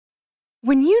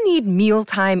When you need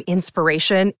mealtime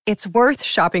inspiration, it's worth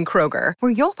shopping Kroger,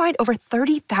 where you'll find over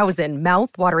 30,000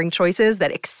 mouth-watering choices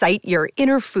that excite your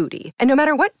inner foodie. And no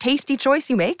matter what tasty choice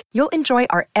you make, you'll enjoy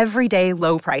our everyday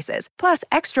low prices, plus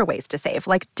extra ways to save,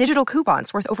 like digital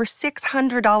coupons worth over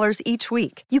 $600 each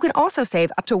week. You can also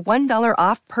save up to $1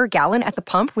 off per gallon at the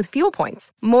pump with fuel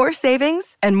points. More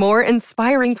savings and more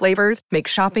inspiring flavors make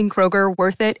shopping Kroger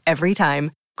worth it every time.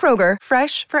 Kroger,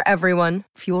 fresh for everyone.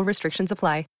 Fuel restrictions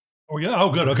apply. Oh, yeah. Oh,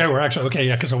 good. Okay. We're actually, okay.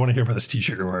 Yeah. Because I want to hear about this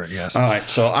t-shirt you're wearing. Yes. All right.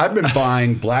 So I've been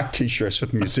buying black t-shirts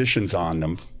with musicians on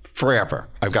them forever.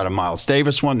 I've got a Miles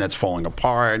Davis one that's falling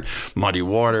apart, Muddy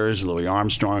Waters, Louis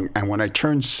Armstrong. And when I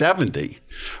turned 70,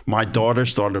 my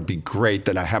daughters thought it'd be great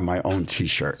that I have my own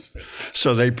t-shirt.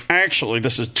 So they actually,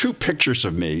 this is 2 pictures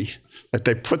of me that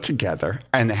they put together,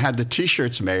 and they had the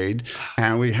t-shirts made,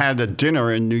 and we had a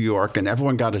dinner in New York, and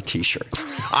everyone got a t-shirt.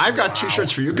 I've got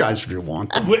t-shirts for you guys if you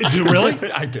want them. Wait, do you really?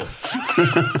 I do.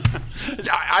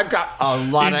 I've got a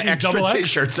lot of extra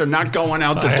t-shirts. They're not going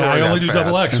out the door. I only do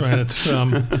double X, man. It's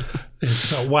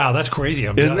wow, that's crazy.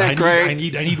 Isn't that great? I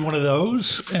need one of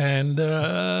those, and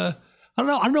I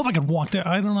don't know if I could walk there.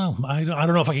 I don't know. I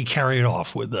don't know if I could carry it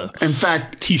off with the in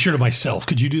fact t-shirt of myself.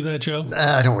 Could you do that, Joe?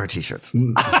 I don't wear t-shirts.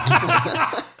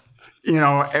 You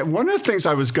know, one of the things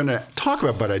I was going to talk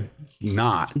about, but I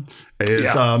not,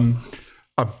 is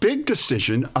a big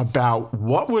decision about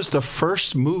what was the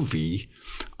first movie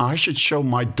I should show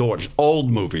my daughters. Old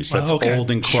movies, that's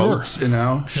old in quotes, you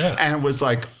know? Yeah. And it was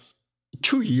like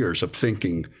 2 years of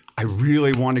thinking, I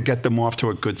really want to get them off to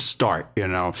a good start, you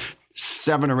know?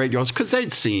 7 or 8 years, because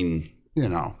they'd seen, you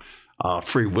know,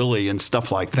 Free Willy and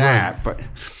stuff like that. Right.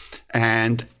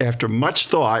 And after much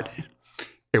thought,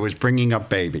 it was Bringing Up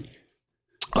Baby.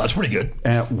 Oh, that's pretty good.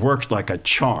 And it worked like a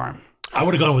charm. I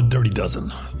would have gone with Dirty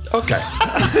Dozen. Okay.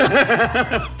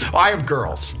 I have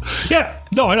girls. Yeah.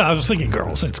 No, I know. I was thinking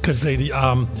girls. It's because they,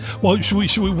 well, should we,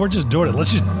 we're just doing it.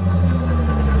 Let's just.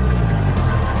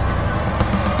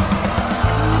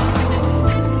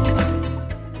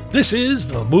 This is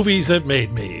The Movies That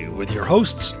Made Me with your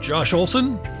hosts, Josh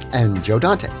Olson and Joe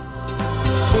Dante.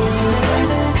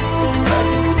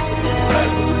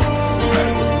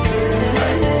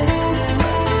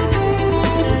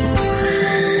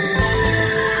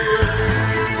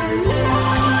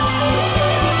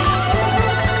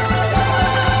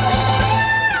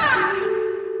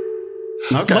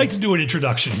 Okay. I'd like to do an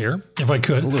introduction here, if I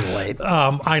could. It's a little late.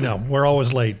 I know. We're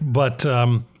always late. But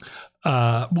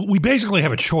we basically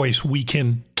have a choice. We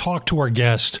can talk to our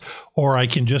guest, or I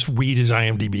can just read his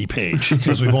IMDb page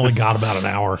because we've only got about an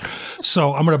hour.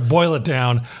 So I'm going to boil it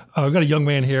down. I've got a young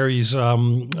man here. He's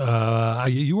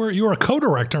you were a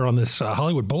co-director on this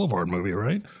Hollywood Boulevard movie,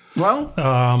 right? Well,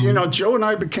 you know, Joe and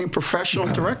I became professional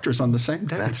directors on the same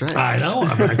day. That's right. I know.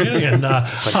 I'm not kidding. And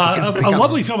a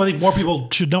lovely film I think more people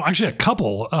should know. Actually, a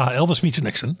couple, Elvis Meets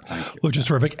Nixon, which is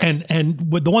terrific.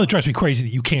 And with the one that drives me crazy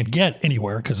that you can't get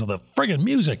anywhere because of the friggin'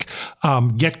 music,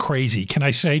 Get Crazy. Can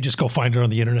I say just go find it on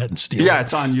the internet and steal it? Yeah,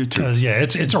 it's on YouTube. Yeah,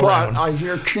 it's around. But I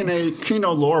hear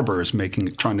Kino Lorber is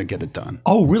trying to get it done.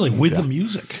 Oh, really? With the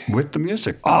music? With the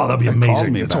music. Oh, that'd be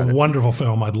amazing. It's a it. wonderful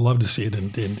film. I'd love to see it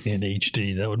in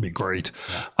HD. That would be great.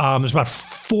 Yeah. There's about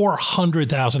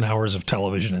 400,000 hours of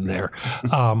television in there.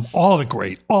 All of it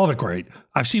great. All of it great.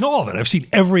 I've seen all of it. I've seen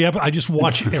every episode. I just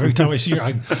watch it every time I see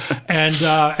it.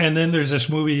 And then there's this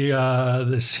movie,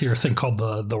 this here thing called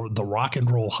the Rock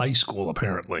and Roll High School,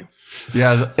 apparently.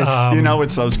 Yeah, it's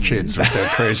it's those kids with their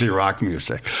crazy rock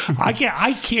music.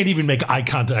 I can't even make eye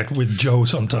contact with Joe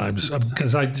sometimes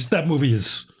because that movie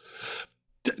is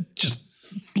just.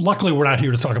 Luckily, we're not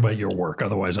here to talk about your work.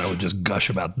 Otherwise, I would just gush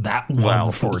about that one.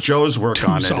 Well, for Joe's work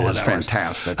on it is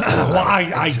fantastic. Well,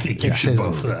 I think you should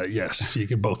both. Yes, you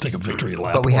can both take a victory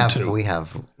lap. But we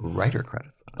have writer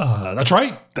credits. That's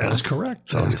right. That is correct.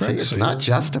 So it's not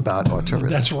just about tourism.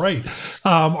 That's right.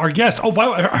 Our guest.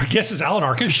 Our guest is Allan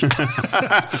Arkush.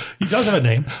 He does have a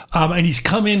name, and he's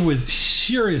come in with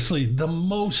seriously the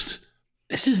most.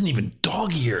 This isn't even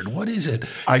dog-eared. What is it?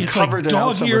 It's covered like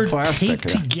dog-eared taped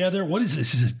together. What is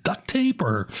this? Is this duct tape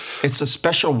or? It's a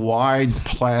special wide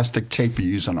plastic tape you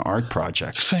use on art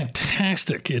projects.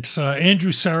 Fantastic. It's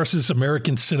Andrew Sarris's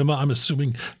American Cinema. I'm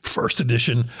assuming first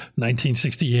edition,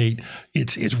 1968.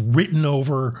 It's written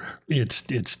over. It's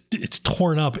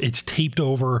torn up. It's taped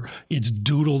over. It's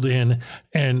doodled in,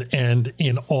 and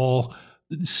in all.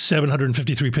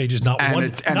 753 pages, not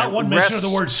one mention of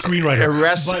the word screenwriter.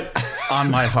 on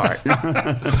my heart.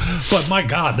 But my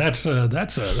God, that's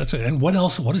and what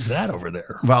else? What is that over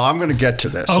there? Well, I'm going to get to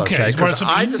this. Okay, he's brought because some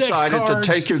I index decided cards.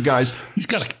 to take you guys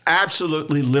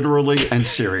absolutely, literally, and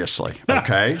seriously.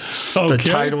 Okay? The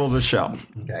title of the show.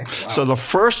 Okay. Wow. So the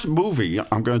first movie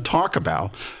I'm going to talk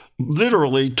about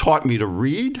literally taught me to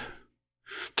read,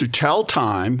 to tell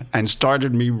time, and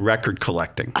started me record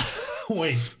collecting.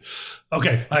 Wait.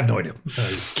 Okay, I have no idea.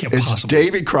 Can't It's possibly.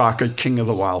 Davy Crockett, King of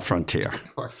the Wild Frontier.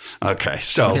 Of course. Okay,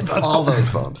 so It's all those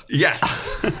bones. yes.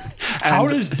 How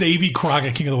does Davy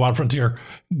Crockett, King of the Wild Frontier,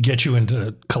 get you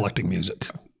into collecting music?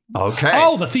 Okay.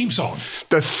 Oh, the theme song.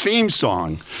 The theme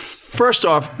song. First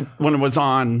off, when it was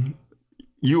on,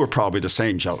 you were probably the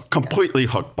same, Joe. Completely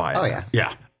hooked by it. Oh, yeah.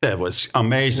 Yeah. It was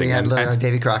amazing. We had And- our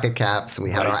Davy Crockett caps.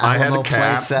 We had our I had a Alamo play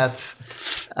cap. sets.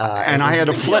 and I had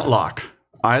a flintlock.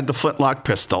 I had the flintlock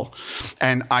pistol,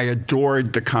 and I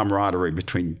adored the camaraderie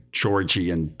between Georgie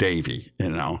and Davy,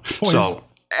 and the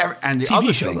TV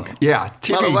other show, thing, though. yeah,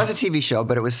 TV. Well, it was a TV show,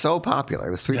 but it was so popular.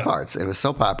 It was three parts. It was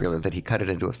so popular that he cut it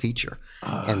into a feature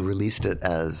and released it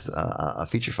as a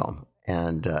feature film,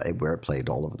 and where it played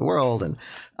all over the world.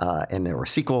 And there were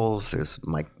sequels. There's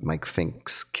Mike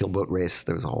Fink's Killboat Race.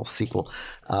 There was a whole sequel,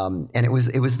 and it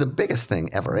was the biggest thing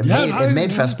ever. It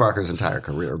made Fess Parker's entire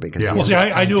career because Well, see,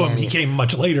 I knew him. He came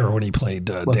much later when he played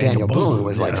Daniel Boone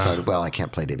was like, well, I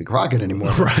can't play Davy Crockett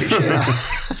anymore.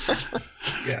 Right.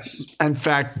 Yes. In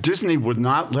fact, Disney would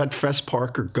not let Fess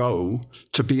Parker go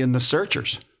to be in The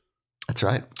Searchers. That's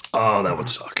right. Oh, that would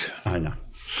suck. I know,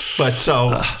 but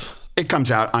so it comes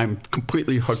out. I'm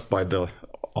completely hooked by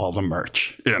all the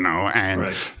merch,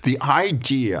 and the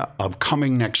idea of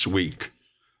coming next week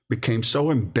became so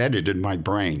embedded in my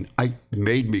brain. I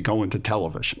made me go into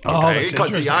television. Oh, Okay? that's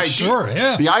Because interesting.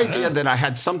 the idea that I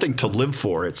had something to live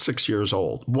for at 6 years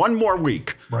old, one more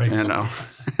week, Right.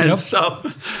 and so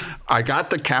I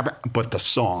got the cap, but the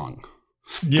song.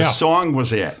 Yeah. The song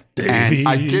was it. And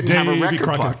I didn't have a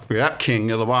record player. Yeah, King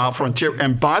of the Wild Frontier.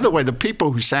 And by the way, the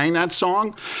people who sang that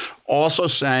song also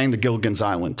sang the Gilligan's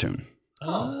Island tune.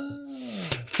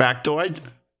 Factoid,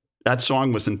 that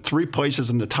song was in 3 places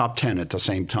in the top 10 at the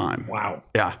same time. Wow.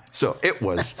 Yeah, so it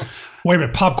was. Wait a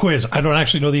minute, pop quiz. I don't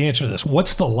actually know the answer to this.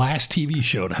 What's the last TV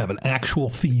show to have an actual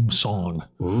theme song?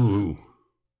 Ooh.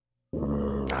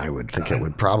 I would think it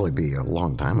would probably be a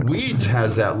long time ago. Weeds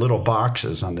has that little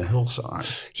boxes on the hillside.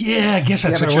 Yeah, I guess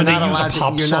that's but where you're they not use allowed a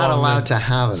pop to, you're song. not allowed to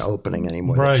have an opening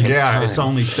anymore. Right. That takes Yeah, time. it's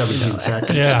only 17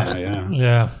 seconds.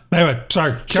 Yeah. Anyway,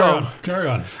 sorry. Carry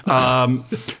on.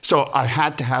 So I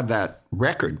had to have that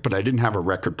record, but I didn't have a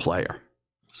record player.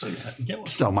 So you had to get one.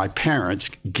 So my parents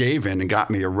gave in and got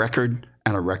me a record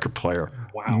and a record player.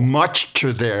 Wow. Much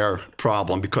to their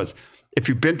problem, because if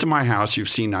you've been to my house, you've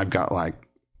seen I've got like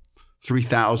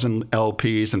 3,000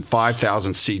 LPs and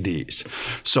 5,000 CDs.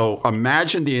 So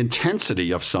imagine the intensity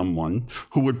of someone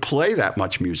who would play that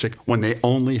much music when they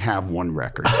only have one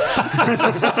record.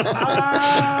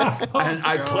 And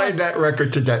I played that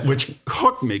record to death, which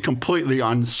hooked me completely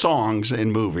on songs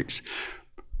in movies.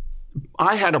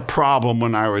 I had a problem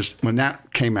when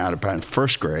that came out about in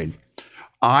first grade.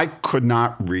 I could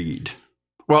not read.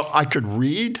 Well, I could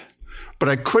read, but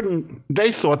I couldn't.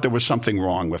 They thought there was something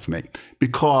wrong with me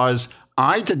because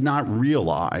I did not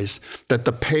realize that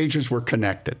the pages were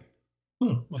connected.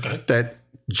 Okay. That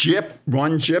jip,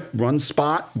 run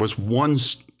spot was one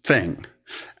thing.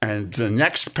 And the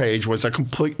next page was a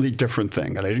completely different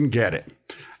thing, and I didn't get it.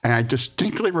 And I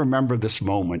distinctly remember this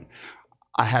moment.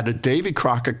 I had a Davy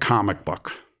Crockett comic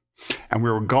book, and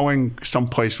we were going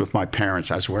someplace with my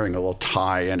parents. I was wearing a little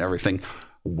tie and everything,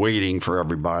 waiting for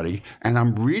everybody. And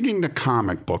I'm reading the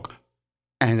comic book,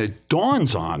 and it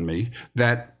dawns on me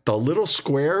that the little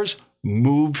squares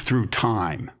move through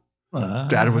time.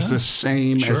 That it was the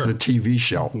same as the TV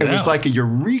show. It was like a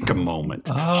eureka moment.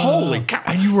 Holy cow.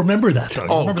 And you remember that, though.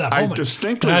 You remember that moment. I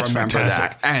distinctly That's remember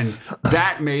fantastic. that. And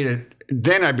that made it,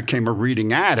 then I became a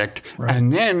reading addict. Right.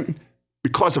 And then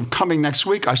because of coming next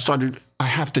week, I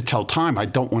have to tell time. I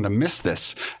don't want to miss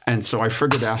this. And so I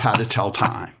figured out how to tell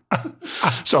time.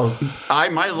 So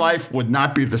my life would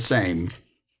not be the same.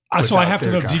 So I have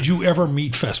to know, Davy did you ever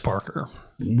meet Fess Parker?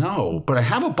 No, but I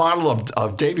have a bottle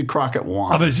of Davy Crockett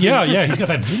wine. Yeah. He's got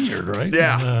that vineyard, right?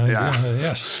 Yeah,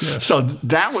 Yes. So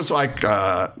that was like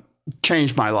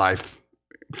changed my life.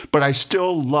 But I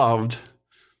still loved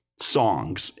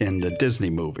songs in the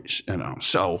Disney movies,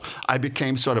 So I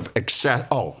became sort of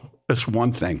that's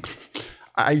one thing.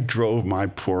 I drove my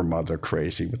poor mother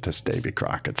crazy with this Davy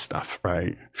Crockett stuff,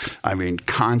 right? I mean,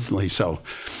 constantly. So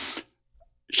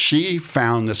she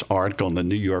found this article in the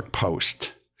New York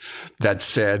Post that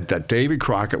said that Davy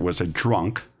Crockett was a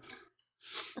drunk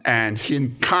And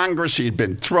in Congress, he had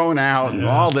been thrown out and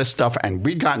all this stuff. And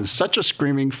we'd gotten such a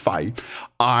screaming fight,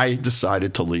 I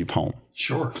decided to leave home.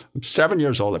 Sure. I'm 7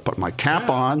 years old. I put my cap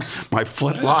on, my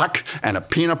flintlock, and a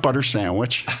peanut butter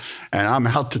sandwich, and I'm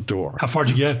out the door. How far'd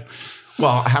you get?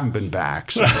 Well, I haven't been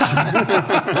back. So.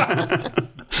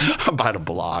 About a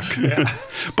block. Yeah.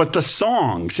 But the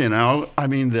songs, I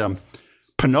mean, the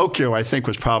Pinocchio, I think,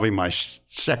 was probably my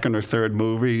second or third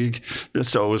movie.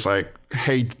 So it was like,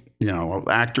 hey,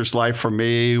 Actor's Life for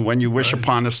Me, When You Wish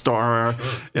Upon a Star,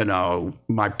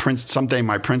 My Prince, Someday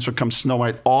My Prince Would Come, Snow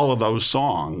White. All of those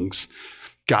songs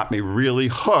got me really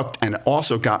hooked, and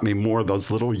also got me more of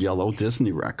those little yellow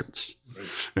Disney records.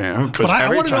 But I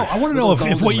want to know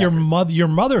if what your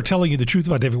mother telling you the truth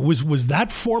about David was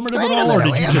that formative at all, or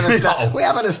did you just? We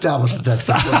haven't established that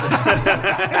stuff.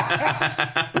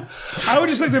 I would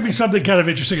just think there'd be something kind of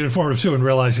interesting and informative too, in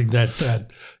realizing that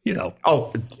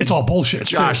it's all bullshit.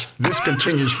 Josh, this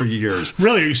continues for years.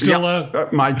 Really? Are you still?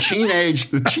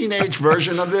 The teenage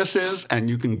version of this is, and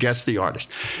you can guess the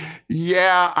artist.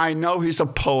 Yeah, I know he's a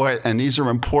poet, and these are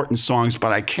important songs,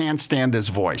 but I can't stand his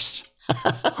voice.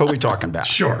 Who are we talking about?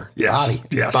 Sure. Yes.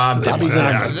 Bobby. Yes. Bob Dylan.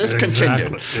 Exactly. This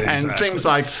continued. Exactly. And things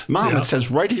like, Mom, it says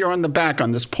right here on the back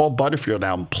on this Paul Butterfield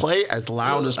album, play as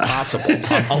loud as possible.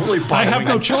 I'm only following, I have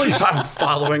no choice. I'm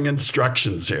following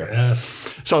instructions here. Yes.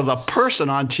 So the person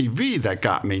on TV that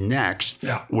got me next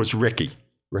was Ricky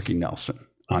Nelson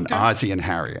on Ozzie and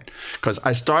Harriet. Because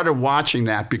I started watching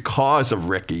that because of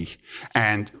Ricky.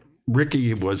 And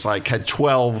Ricky was had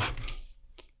 12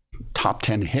 top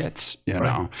 10 hits,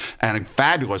 and a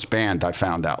fabulous band, I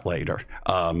found out later.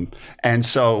 And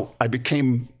so I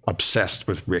became obsessed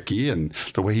with Ricky and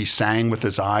the way he sang with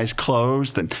his eyes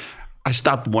closed. And I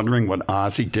stopped wondering what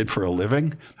Ozzy did for a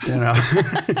living,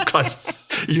 because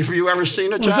have you ever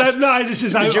seen it, Josh?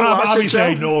 Obviously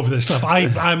I know of this stuff.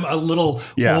 I'm a little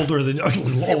older than,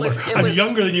 I'm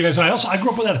younger than you guys. I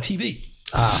grew up without a TV.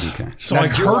 Okay. So I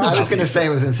was going to say it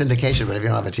was in syndication, but if you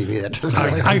don't have a TV, that doesn't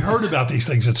really. I heard about these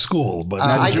things at school, but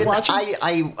did you watch it?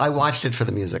 I watched it for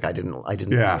the music. I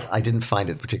didn't find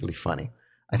it particularly funny.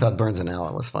 I thought Burns and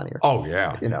Allen was funnier. Oh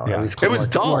yeah, it was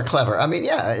dull. More clever. I mean,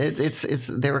 it's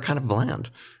they were kind of bland.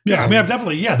 Yeah, I mean, I've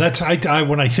definitely that's I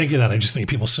when I think of that, I just think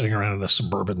people sitting around in a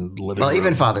suburban living room.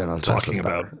 Even Father knows talking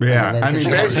about.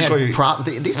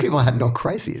 Basically, these people had no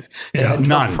crises. They had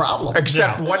none no problems.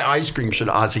 Except what ice cream should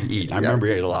Ozzy eat? I remember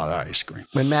he ate a lot of ice cream.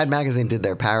 When Mad Magazine did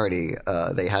their parody,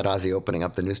 they had Ozzy opening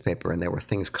up the newspaper, and there were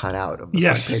things cut out of the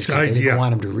front page. They didn't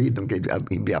want him to read them.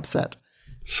 He'd be upset.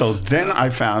 So then I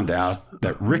found out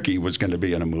that Ricky was going to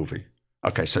be in a movie.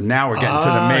 Okay, so now we're getting to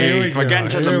the meat. We're getting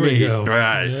to the meat.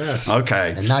 Right. Yes.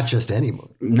 Okay. And not just any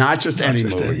movie. Not just any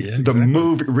movie. Exactly. The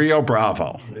movie Rio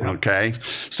Bravo. Yeah. Okay.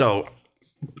 So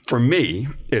for me,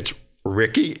 it's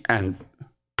Ricky, and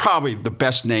probably the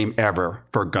best name ever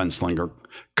for a gunslinger,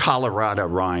 Colorado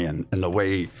Ryan, and the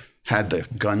way he had the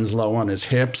guns low on his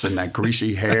hips and that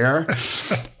greasy hair.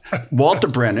 Walter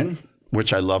Brennan,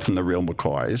 which I love from The Real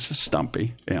McCoys,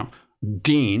 Stumpy,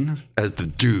 Dean as the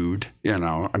dude,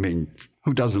 I mean,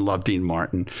 who doesn't love Dean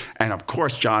Martin? And of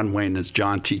course, John Wayne as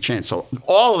John T. Chance. So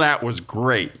all of that was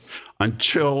great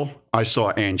until I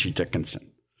saw Angie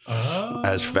Dickinson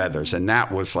as Feathers. And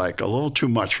that was a little too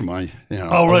much for my,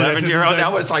 11-year-old.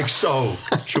 That was so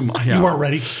too much. You weren't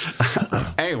ready.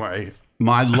 Anyway,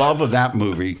 my love of that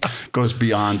movie goes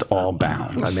beyond all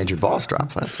bounds. I made your balls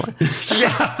drop. That's why.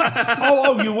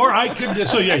 Yeah. You were.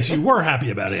 So yes, you were happy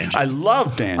about Angie. I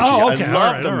loved Angie. Oh, okay. I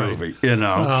loved the movie.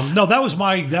 No, that was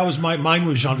mine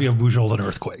was Genevieve Bujold in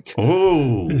Earthquake.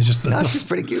 Oh, it was just she's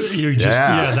pretty cute. You just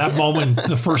that moment,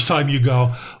 the first time you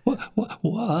go,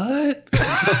 what?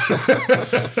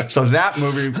 So that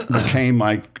movie became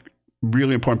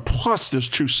really important. Plus, there's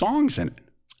 2 songs in it.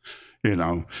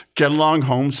 Get Along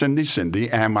Home, Cindy, Cindy,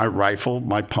 and My Rifle,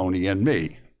 My Pony, and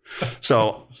Me.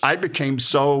 So I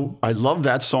love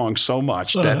that song so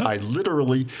much that I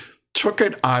literally took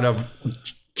it out of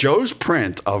Joe's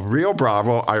print of Rio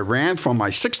Bravo. I ran from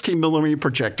my 16 millimeter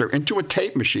projector into a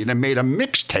tape machine and made a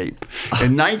mixtape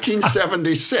in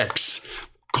 1976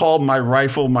 called My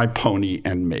Rifle, My Pony,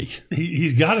 and Me.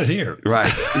 He's got it here.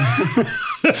 Right.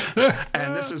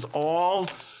 And this is all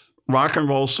rock and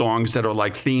roll songs that are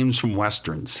themes from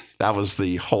Westerns. That was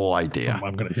the whole idea.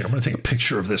 I'm gonna take a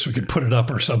picture of this. We could put it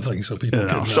up or something so people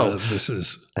can. So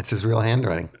that's his real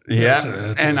handwriting.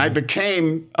 Yeah, I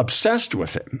became obsessed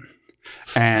with it,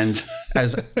 and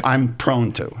as I'm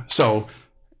prone to. So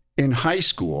in high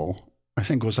school, I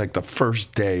think it was the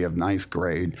first day of 9th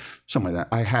grade, something like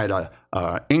that. I had a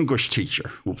English teacher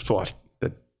who thought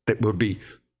that it would be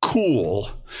cool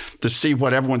to see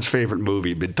what everyone's favorite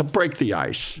movie, but to break the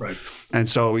ice. Right. And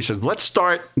so he said, let's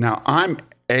start. Now, I'm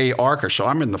A. Arkush, so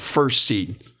I'm in the first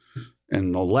seat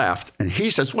in the left. And he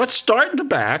says, let's start in the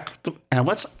back and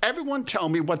let's everyone tell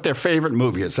me what their favorite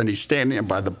movie is. And he's standing there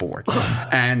by the board.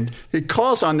 And he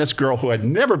calls on this girl who had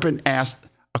never been asked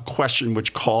a question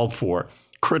which called for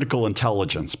critical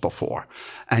intelligence before.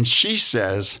 And she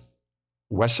says,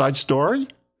 West Side Story?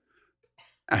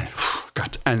 And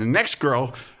the next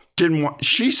girl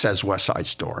she says West Side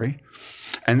Story.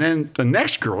 And then the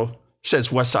next girl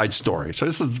says West Side Story. So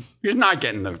he's not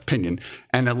getting the opinion.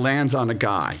 And it lands on a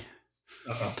guy.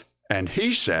 Uh-oh. And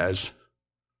he says,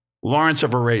 Lawrence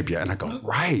of Arabia. And I go,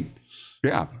 right.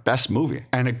 Yeah, best movie.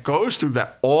 And it goes through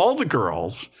that. All the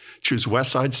girls choose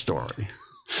West Side Story.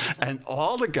 And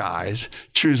all the guys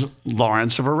choose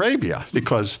Lawrence of Arabia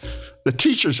because the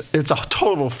teachers, it's a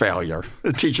total failure.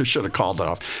 The teacher should have called it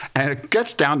off. And it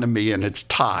gets down to me and it's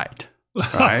tied.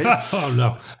 Right? Oh,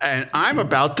 no. And I'm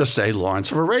about to say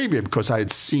Lawrence of Arabia because I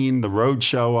had seen the road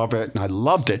show of it and I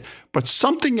loved it. But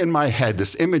something in my head,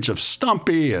 this image of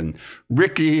Stumpy and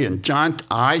Ricky and John,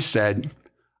 I said,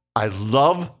 I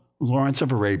love Lawrence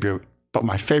of Arabia, but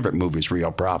my favorite movie is Rio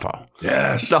Bravo.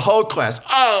 Yes. The whole class,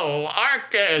 oh,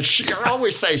 Arkush, you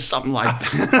always say something like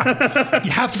that.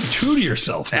 You have to be true to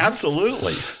yourself. Man.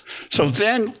 Absolutely. So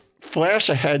then flash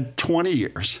ahead 20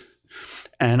 years,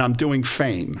 and I'm doing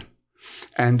Fame.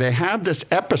 And they have this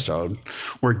episode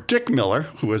where Dick Miller,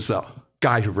 who was the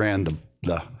guy who ran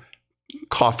the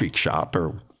coffee shop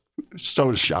or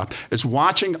soda shop, is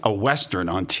watching a Western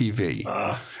on TV.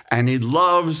 And he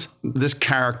loves this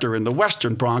character in the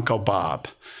Western, Bronco Bob.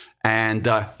 And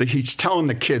he's telling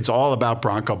the kids all about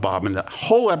Bronco Bob. And the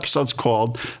whole episode's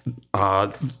called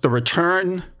The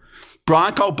Return,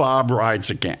 Bronco Bob Rides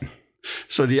Again.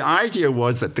 So the idea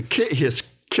was that his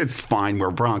kids find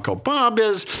where Bronco Bob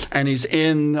is, and he's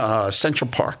in Central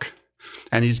Park.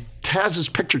 And he has his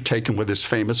picture taken with his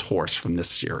famous horse from this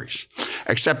series.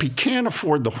 Except he can't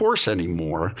afford the horse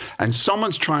anymore, and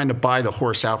someone's trying to buy the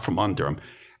horse out from under him.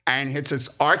 And it's his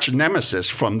arch nemesis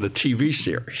from the TV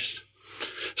series.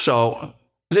 So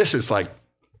this is like,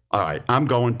 all right, I'm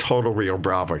going total Rio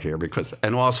Bravo here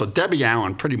and also Debbie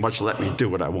Allen pretty much let me do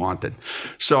what I wanted.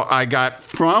 So I got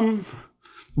from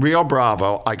Rio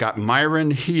Bravo, I got Myron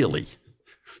Healy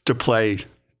to play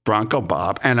Bronco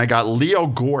Bob, and I got Leo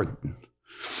Gordon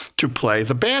to play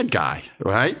the bad guy,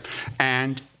 right?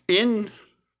 And in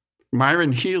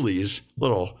Myron Healy's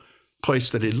little place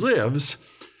that he lives,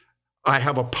 I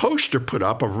have a poster put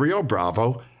up of Rio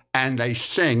Bravo, and they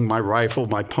sing My Rifle,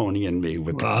 My Pony, and Me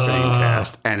with the main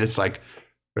cast. And it's like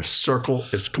the circle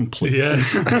is complete.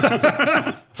 Yes.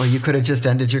 Well, you could have just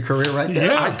ended your career right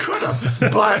there. Yeah, I could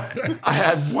have. But I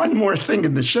had one more thing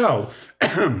in the show,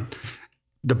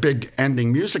 the big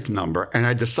ending music number. And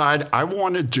I decided I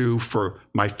want to do for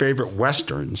my favorite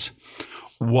Westerns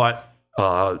what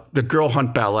the Girl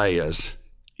Hunt Ballet is.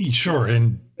 Sure.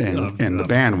 In the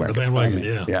bandwagon. The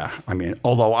bandwagon, Yeah. I mean,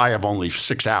 although I have only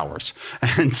 6 hours.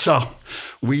 And so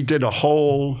we did a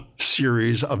whole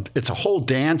series it's a whole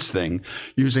dance thing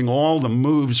using all the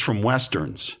moves from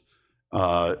Westerns.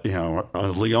 A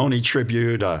Leone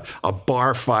tribute, a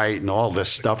bar fight, and all this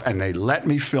stuff. And they let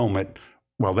me film it.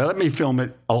 Well, they let me film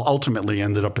it. Ultimately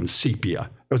ended up in sepia.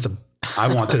 I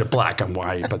wanted it black and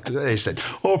white, but they said,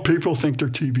 oh, people think their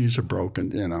TVs are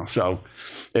broken, So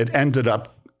it ended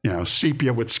up,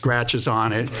 sepia with scratches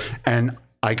on it. Right. And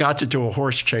I got to do a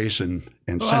horse chase in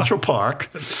Central Park,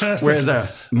 fantastic. Where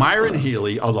the Myron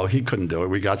Healy, although he couldn't do it,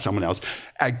 we got someone else,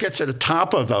 gets to the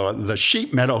top of the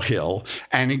sheep meadow hill,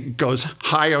 and it goes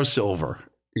Hi-Yo Silver,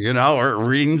 or it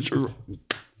rings.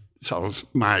 So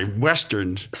my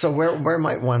Western. So where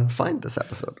might one find this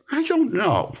episode? I don't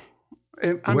know.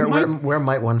 Where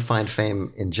might one find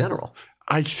Fame in general?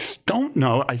 I don't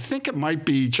know. I think it might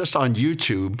be just on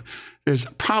YouTube. There's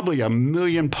probably 1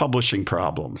 million publishing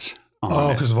problems.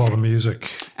 Because of all the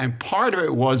music. And part of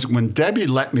it was when Debbie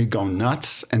let me go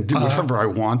nuts and do whatever I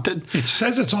wanted. It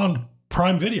says it's on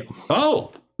Prime Video.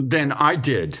 Oh, then I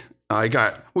did.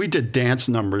 We did dance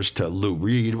numbers to Lou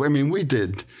Reed. I mean, we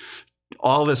did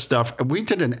all this stuff. We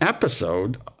did an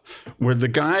episode where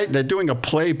they're doing a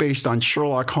play based on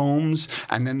Sherlock Holmes,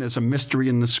 and then there's a mystery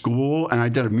in the school, and I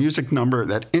did a music number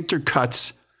that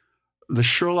intercuts the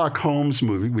Sherlock Holmes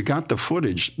movie. We got the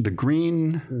footage, The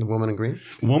Woman in Green?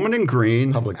 Woman in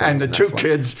Green, and the two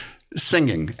kids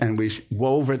singing, and we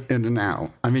wove it in and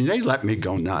out. I mean, they let me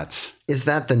go nuts. Is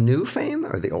that the new Fame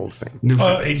or the old Fame? New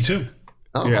Fame. 82.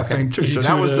 Oh, yeah, okay. Fame 2. So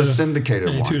that was the syndicated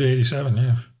 82 one. 82 to 87,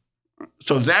 yeah.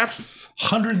 So that's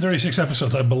 136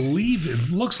 episodes. I believe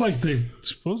it looks like they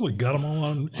supposedly got them all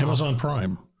on Amazon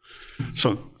Prime.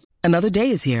 So Another day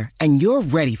is here, and you're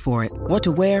ready for it. What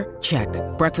to wear? Check.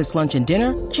 Breakfast, lunch, and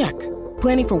dinner? Check.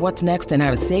 Planning for what's next and how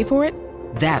to save for it?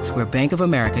 That's where Bank of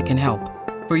America can help.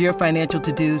 For your financial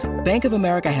to-dos, Bank of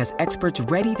America has experts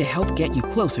ready to help get you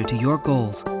closer to your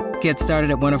goals. Get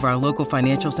started at one of our local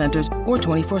financial centers or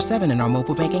 24/7 in our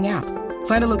mobile banking app.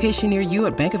 Find a location near you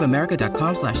at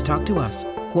bankofamerica.com/talktous.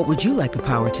 What would you like the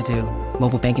power to do?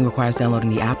 Mobile banking requires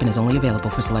downloading the app and is only available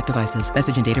for select devices.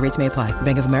 Message and data rates may apply.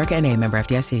 Bank of America N.A., member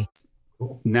FDIC.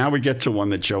 now we get to one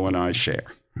that Joe and I share,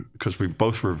 because we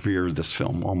both revere this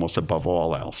film almost above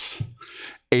all else.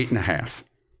 8.5.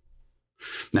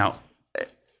 Now,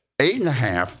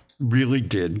 8.5 really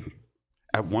did,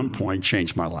 at one point,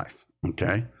 change my life,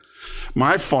 okay?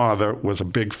 My father was a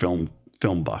big film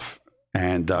buff,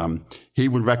 and he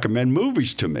would recommend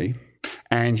movies to me,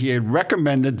 and he had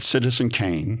recommended Citizen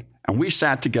Kane, and we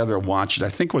sat together and watched it. I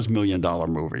think it was $1 Million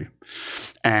movie.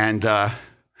 And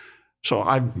so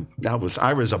I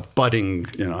was a budding,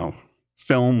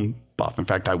 film buff. In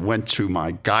fact, I went to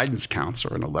my guidance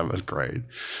counselor in 11th grade,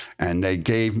 and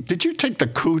did you take the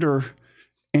Cooter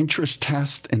interest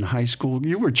test in high school?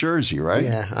 You were Jersey, right?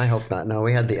 Yeah, I hope not. No,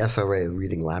 we had the SRA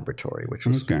reading laboratory, which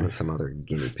was some other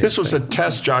guinea pig. This was a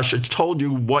test, Josh. It told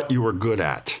you what you were good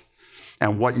at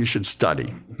and what you should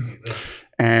study.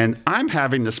 And I'm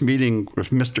having this meeting with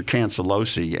Mr.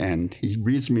 Cancelosi, and he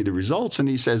reads me the results, and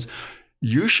he says,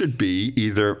 you should be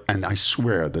either, and I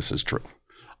swear this is true,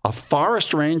 a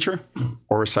forest ranger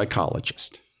or a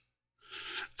psychologist.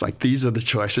 It's like, these are the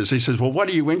choices. He says, well, what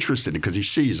are you interested in? Because he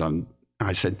sees them.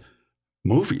 I said,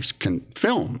 movies,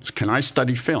 films. Can I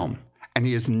study film? And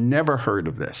he has never heard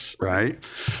of this, right?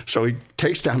 So he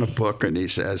takes down a book and he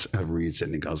says, reads it,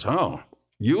 and he goes, oh,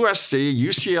 USC,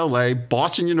 UCLA,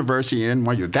 Boston University,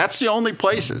 NYU. That's the only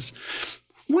places.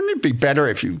 Wouldn't it be better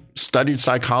if you studied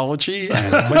psychology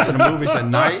and went to the movies at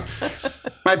night?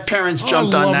 My parents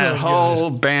jumped on that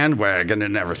whole bandwagon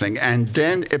and everything. And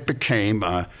then it became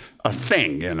a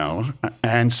thing,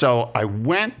 And so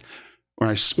when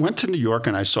I went to New York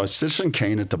and I saw Citizen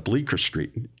Kane at the Bleecker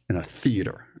Street in a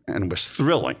theater, and it was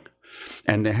thrilling.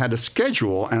 And they had a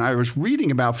schedule, and I was reading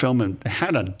about film and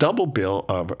had a double bill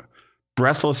of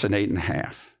Breathless and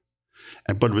 8.5.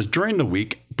 But it was during the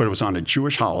week, but it was on a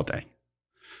Jewish holiday.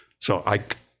 So I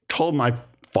told my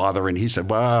father, and he said,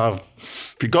 well,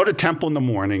 if you go to temple in the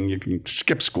morning, you can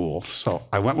skip school. So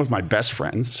I went with my best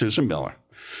friend, Susan Miller,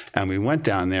 and we went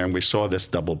down there and we saw this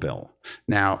double bill.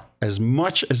 Now, as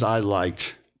much as I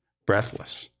liked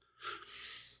Breathless,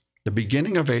 the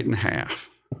beginning of 8.5,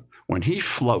 when he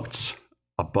floats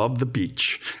above the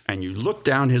beach and you look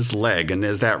down his leg and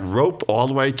there's that rope all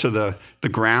the way to the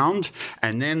ground,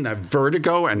 and then the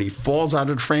vertigo and he falls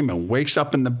out of the frame and wakes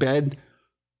up in the bed,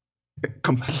 it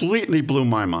completely blew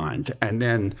my mind. And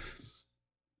then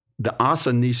the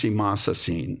Asa Nisi Masa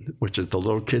scene, which is the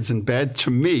little kids in bed, to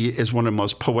me is one of the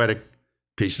most poetic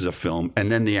pieces of film.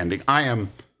 And then the ending. I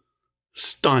am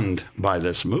stunned by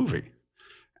this movie.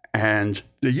 And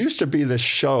there used to be this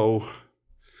show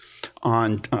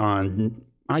on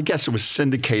I guess it was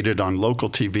syndicated on local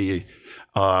TV.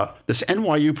 This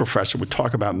NYU professor would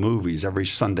talk about movies every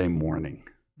Sunday morning.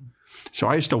 So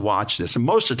I used to watch this, and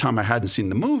most of the time I hadn't seen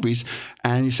the movies.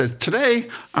 And he says, today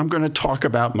I'm going to talk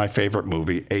about my favorite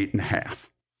movie, 8.5.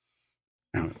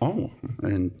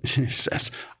 And he says,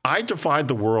 I divide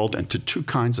the world into two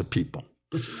kinds of people.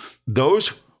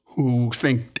 Those who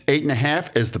think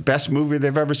 8.5 is the best movie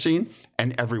they've ever seen,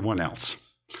 and everyone else.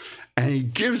 And he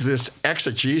gives this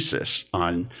exegesis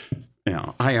on,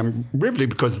 I am riveted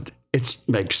because it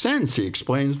makes sense. He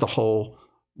explains the whole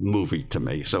movie to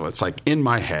me. So it's like in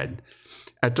my head.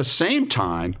 At the same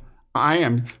time, I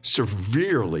am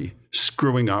severely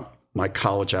screwing up my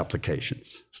college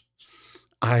applications.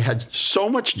 I had so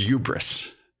much hubris,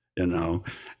 and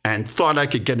thought I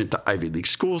could get into Ivy League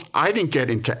schools. I didn't get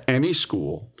into any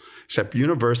school except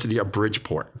University of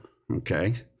Bridgeport,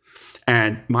 okay?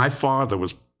 And my father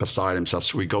was beside himself.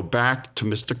 So we go back to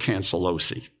Mr.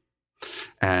 Cancelosi.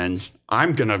 And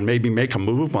I'm going to maybe make a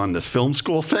move on this film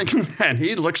school thing. And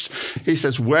he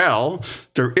says, well,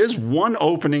 there is one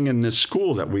opening in this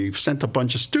school that we've sent a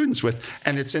bunch of students with,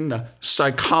 and it's in the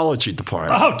psychology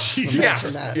department. Oh,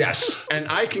 Jesus. Yes. And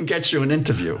I can get you an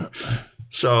interview.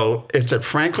 So it's at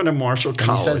Franklin and Marshall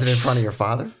College. He says it in front of your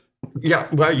father? Yeah,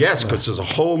 well, yes, because there's a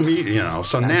whole meeting,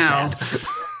 So now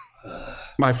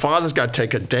my father's got to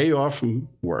take a day off from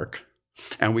work.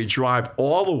 And we drive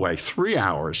all the way 3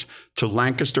 hours to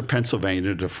Lancaster,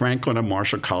 Pennsylvania, to Franklin and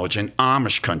Marshall College in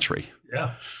Amish country.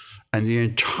 Yeah. And the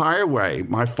entire way,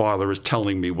 my father is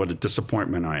telling me what a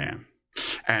disappointment I am.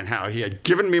 and how he had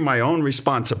given me my own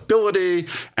responsibility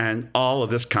and all of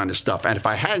this kind of stuff. And if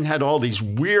I hadn't had all these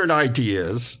weird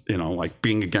ideas, like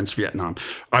being against Vietnam,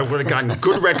 I would have gotten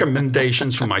good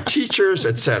recommendations from my teachers,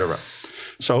 etc.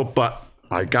 So, but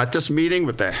I got this meeting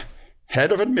with the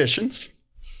head of admissions,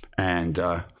 and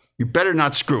you better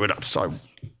not screw it up. So I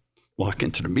walk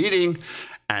into the meeting,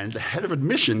 and the head of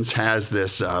admissions has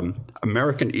this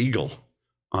American eagle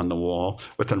on the wall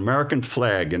with an American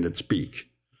flag in its beak.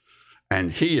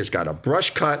 And he has got a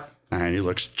brush cut, and he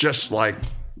looks just like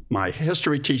my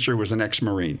history teacher was an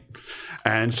ex-Marine.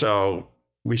 And so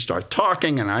we start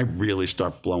talking, and I really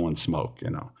start blowing smoke,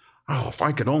 Oh, if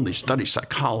I could only study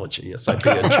psychology, it's like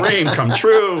a dream come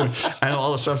true, and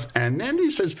all this stuff. And then he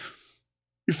says,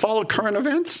 you follow current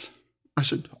events? I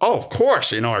said, oh, of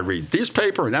course. I read this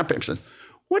paper and that paper. He says,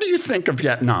 what do you think of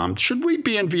Vietnam? Should we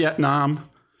be in Vietnam?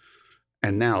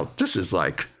 And now this is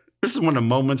one of the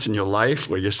moments in your life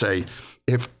where you say,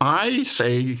 if I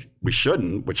say we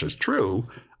shouldn't, which is true,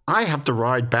 I have to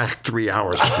ride back 3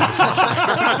 hours.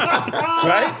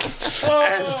 Right?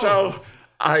 And so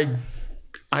I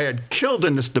had killed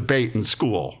in this debate in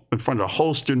school in front of the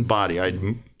whole student body. I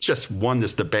just won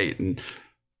this debate and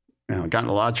got in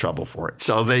a lot of trouble for it.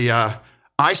 So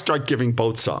I start giving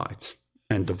both sides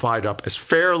and divide up as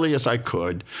fairly as I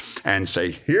could and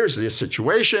say, here's the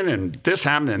situation, and this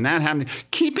happened and that happened,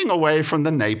 keeping away from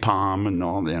the napalm and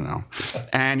all,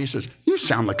 And he says, you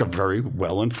sound like a very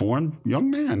well-informed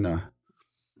young man.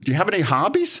 Do you have any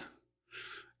hobbies?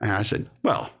 And I said,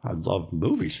 well, I love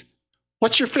movies.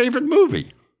 What's your favorite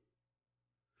movie?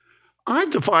 I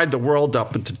divide the world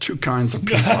up into two kinds of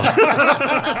people.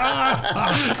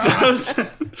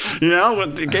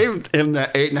 They gave him the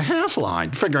 8.5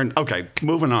 line, figuring, okay,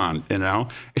 moving on,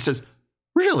 He says,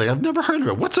 really? I've never heard of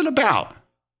it. What's it about?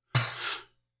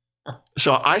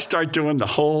 So I start doing the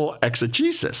whole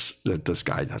exegesis that this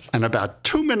guy does. And about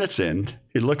 2 minutes in,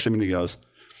 he looks at me and he goes,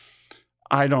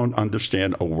 I don't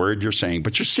understand a word you're saying,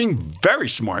 but you seem very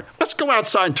smart. Let's go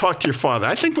outside and talk to your father.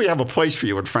 I think we have a place for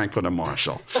you at Franklin and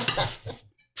Marshall.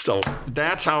 So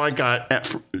that's how I got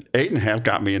 8.5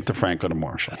 got me into Franklin and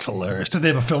Marshall. That's hilarious. Did they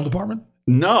have a film department?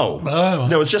 No. Oh.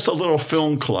 There was just a little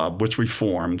film club, which we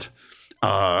formed.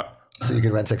 So you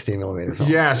could rent 16mm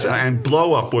films. Yes, and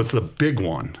Blow Up was the big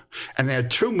one. And they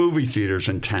had 2 movie theaters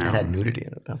in town. It had nudity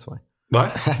in it, that's why.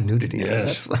 What? Nudity.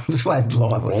 Yes. That's why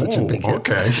Blow Up was such a big hit.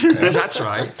 Okay. That's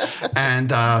right. And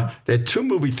they had 2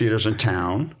 movie theaters in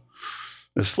town,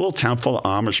 this little town full of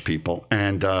Amish people.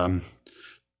 And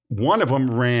one of them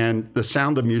ran The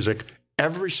Sound of Music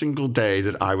every single day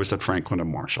that I was at Franklin and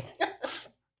Marshall.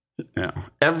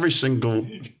 Every single,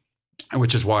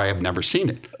 which is why I've never seen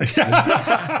it.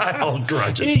 I hold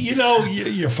grudges.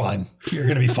 You're fine. You're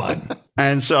going to be fine.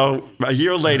 And so a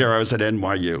year later, I was at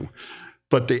NYU.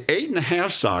 But the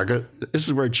 8.5 saga, this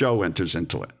is where Joe enters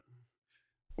into it.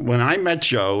 When I met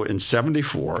Joe in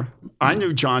 1974, I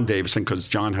knew John Davison because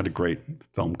John had a great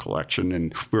film collection,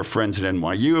 and we were friends at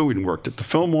NYU and worked at the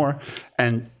Fillmore.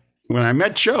 And when I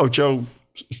met Joe's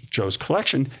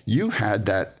collection, you had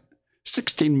that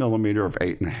 16mm of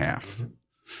 8.5,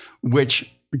 which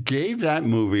gave that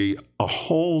movie a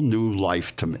whole new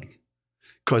life to me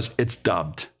because it's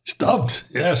dubbed. It's dubbed,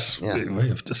 yes. Yeah. We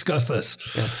have discussed this.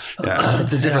 Yeah.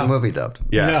 It's a different movie dubbed.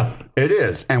 Yeah, it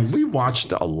is. And we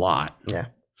watched a lot. Yeah.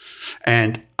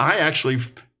 And I actually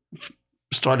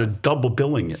started double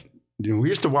billing it. We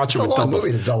used to watch it with double. It's a long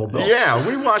movie to double bill. Yeah,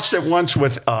 we watched it once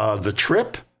with The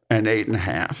Trip and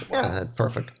 8.5. Yeah, that's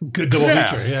perfect. Good double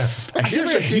feature, yeah. And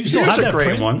here's a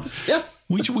great one. Yeah.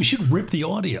 We should rip the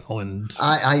audio and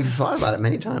I've thought about it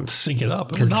many times. Sync it up.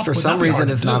 Because for some reason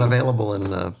it's not available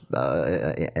in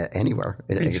anywhere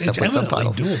except with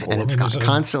subtitles. Doable. And it's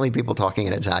constantly people talking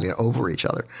in Italian over each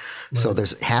other. Right. So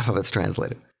there's half of it's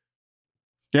translated.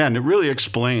 Yeah, and it really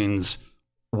explains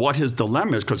what his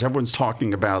dilemma is because everyone's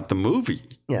talking about the movie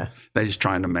that he's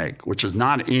trying to make, which is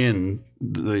not in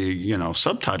the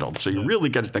subtitled. So you really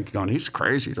get to think, going, he's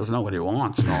crazy. He doesn't know what he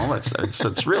wants and all that.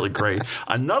 It's really great.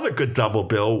 Another good double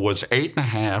bill was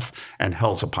 8.5 and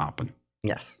Hell's a Poppin'.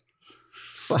 Yes.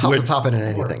 Well, Hell's a Poppin' in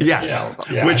anything. Yes.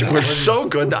 Which were so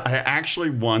good that I actually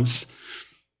once,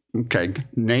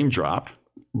 name drop,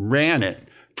 ran it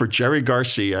for Jerry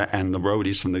Garcia and the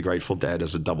roadies from the Grateful Dead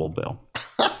as a double bill.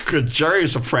 Because Jerry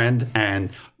is a friend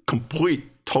and complete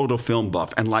total film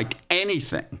buff, and like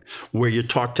anything where you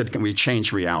talk to, we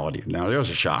change reality. Now there was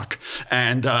a shock,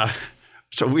 and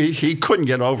so he couldn't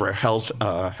get over Hell's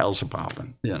a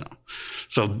Poppin',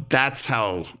 So that's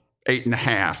how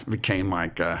 8.5 became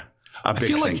like a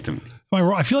big thing to me.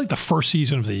 I feel like the first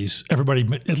season of these, everybody,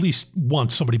 at least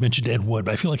once, somebody mentioned Ed Wood,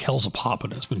 but I feel like Hell's a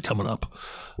Poppin' has been coming up.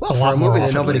 Well, for a movie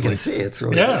that nobody can see, it's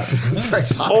really very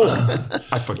popular.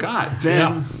 I forgot.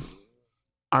 Then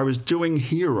I was doing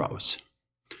Heroes,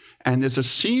 and there's a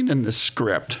scene in the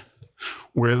script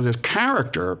where the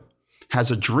character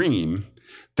has a dream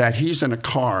that he's in a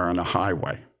car on a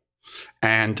highway,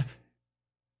 and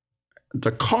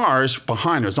the cars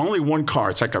behind, there's only one car.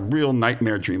 It's like a real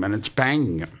nightmare dream, and it's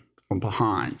banging him from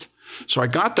behind. So I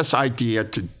got this idea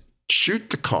to shoot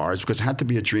the cars because it had to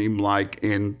be a dream like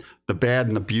in The Bad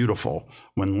and the Beautiful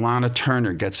when Lana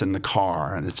Turner gets in the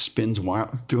car and it spins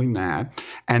while doing that.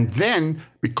 And then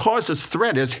because his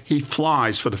threat is he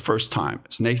flies for the first time.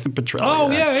 It's Nathan Petrelli.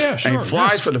 Oh, yeah, sure. And he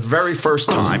flies for the very first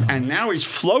time. And now he's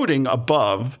floating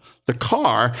above the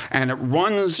car and it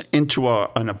runs into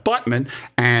an abutment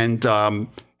and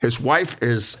his wife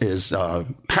is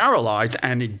paralyzed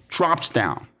and he drops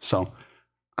down. So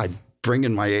I bring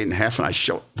in my 8.5 and I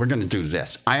show, we're going to do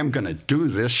this. I am going to do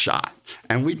this shot.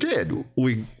 And we did.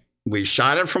 We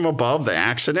shot it from above, the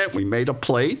accident. We made a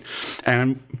plate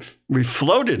and we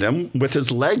floated him with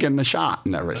his leg in the shot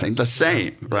and everything, the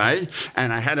same, right?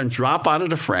 And I had him drop out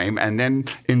of the frame. And then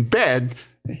in bed,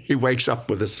 he wakes up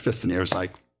with his fist in the air. It's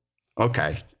like,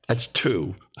 okay, that's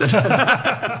 2.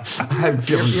 I've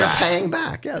given You're back. paying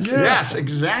back. Yes, Yes,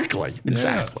 exactly.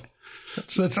 Exactly.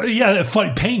 So that's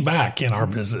funny. Paying back in our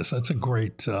business. That's a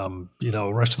great,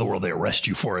 rest of the world, they arrest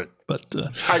you for it. But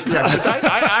I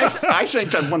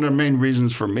think that one of the main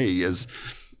reasons for me is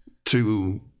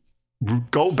to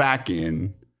go back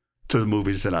in to the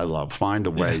movies that I love, find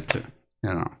a way to,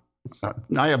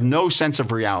 I have no sense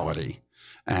of reality.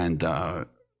 And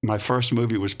my first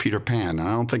movie was Peter Pan. And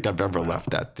I don't think I've ever left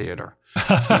that theater.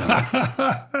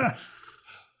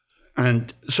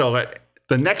 And so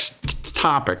the next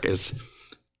topic is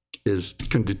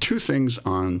can do 2 things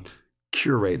on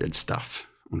curated stuff.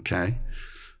 Okay.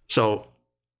 So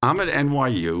I'm at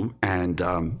NYU and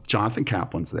Jonathan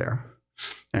Kaplan's there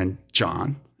and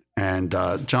John. And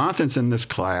Jonathan's in this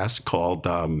class called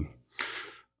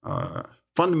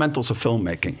Fundamentals of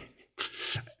Filmmaking.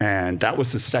 And that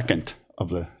was the second of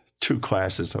the 2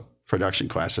 classes, production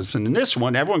classes. And in this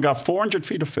one, everyone got 400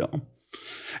 feet of film.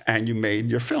 And you made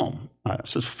your film.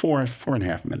 This is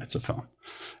 4.5 minutes of film.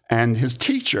 And his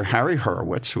teacher, Harry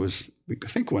Hurwitz, who was, I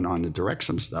think went on to direct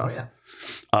some stuff,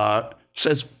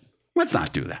 says, let's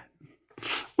not do that.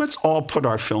 Let's all put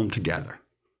our film together.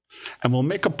 And we'll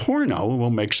make a porno and we'll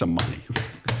make some money.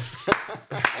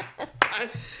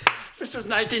 This is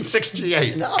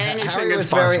 1968. No, Anything Harry is was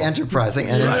possible. very enterprising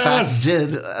and in fact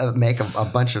did make a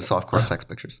bunch of softcore sex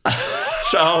pictures.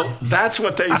 So that's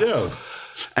what they do.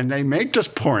 And they make this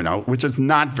porno, which is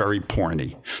not very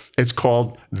porny. It's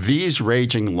called These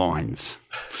Raging Loins.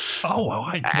 Oh,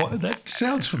 well, that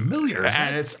sounds familiar.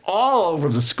 And it's all over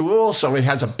the school, so he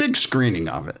has a big screening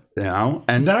of it, And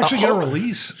did that actually get a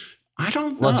release? I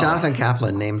don't know. Well, Jonathan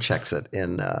Kaplan name checks it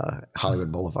in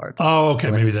Hollywood Boulevard. Oh, okay.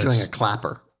 When Maybe he's that's doing a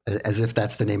clapper, as if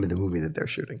that's the name of the movie that they're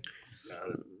shooting.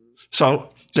 So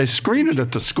they screen it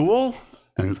at the school,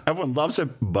 and everyone loves it,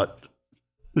 but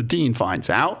the dean finds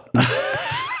out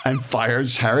and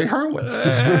fires Harry Hurwitz.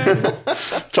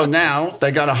 So now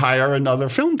they got to hire another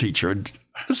film teacher.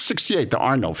 This is 68. There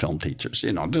are no film teachers.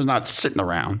 They're not sitting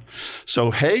around.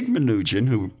 So Haig Manoogian,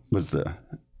 who was the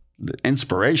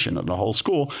inspiration of the whole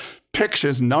school, picks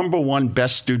his number 1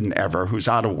 best student ever who's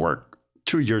out of work,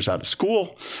 2 years out of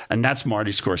school, and that's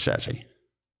Marty Scorsese.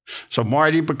 So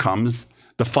Marty becomes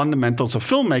the fundamentals of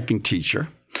filmmaking teacher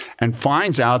and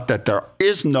finds out that there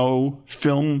is no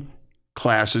film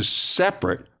classes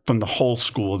separate from the whole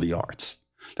School of the Arts,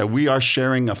 that we are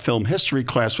sharing a film history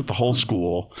class with the whole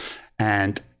school.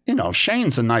 And,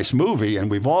 Shane's a nice movie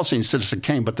and we've all seen Citizen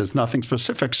Kane, but there's nothing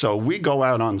specific. So we go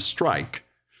out on strike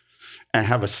and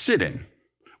have a sit-in,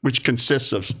 which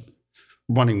consists of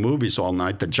running movies all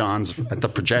night that John's at the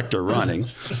projector running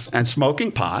and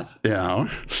smoking pot,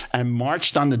 and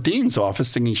marched on the dean's office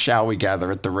singing Shall We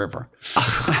Gather at the River.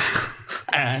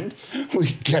 And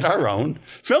we get our own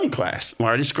film class,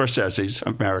 Marty Scorsese's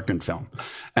American film.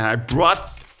 And I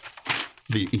brought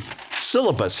the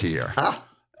syllabus here.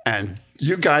 And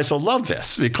you guys will love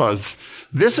this because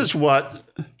this is what...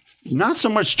 Not so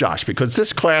much Josh, because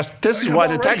this class, this is why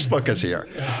the textbook is here,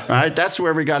 right? That's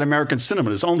where we got American cinema.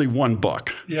 There's only one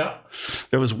book. Yeah.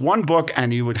 There was one book,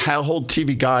 and he would hold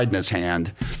TV Guide in his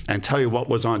hand and tell you what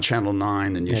was on Channel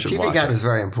 9, and you should watch it. TV Guide was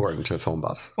very important to film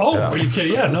buffs. Oh, are you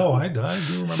kidding? Yeah, no, I do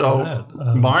remember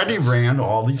that. Marty ran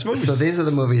all these movies. So these are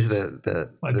the movies that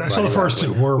I saw the first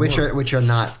 2. Which are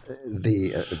not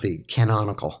the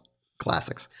canonical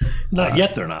classics. Not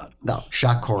yet, they're not. No,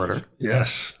 Shock Corridor.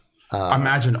 Yes.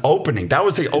 Imagine opening. That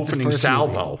was the opening first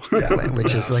salvo.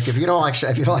 Which is like, if you don't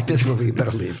like this movie, you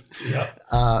better leave. Yeah.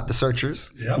 The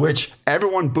Searchers. Yep. Which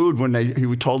everyone booed when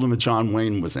he told them that John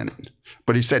Wayne was in it.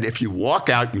 But he said, if you walk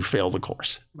out, you fail the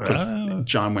course. Because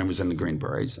John Wayne was in the Green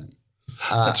Berets then.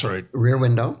 That's right. Rear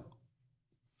Window.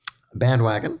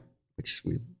 Bandwagon, which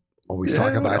we always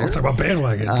talk about here. Let's talk about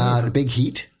Bandwagon. The Big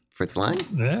Heat, Fritz Lang.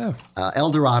 Yeah.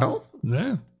 El Dorado.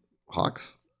 Yeah.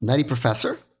 Hawks. Nutty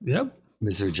Professor. Yep.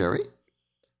 Mr. Jerry.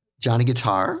 Johnny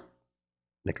Guitar.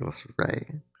 Nicholas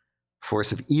Ray.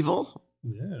 Force of Evil.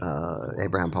 Yeah.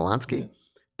 Abraham Polanski.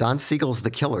 Don Siegel's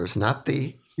The Killers, not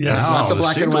the Yes. the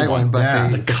black and white one, but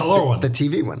the color one. The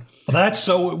TV one. That's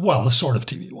the sort of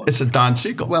TV one. It's a Don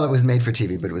Siegel. Well, it was made for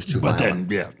TV, but it was too violent.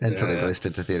 Then, so they released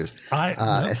it to theaters.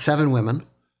 Yep. 7 Women,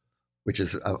 which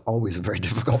is always a very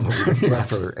difficult movie to run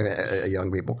for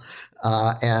young people,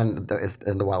 and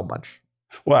the Wild Bunch.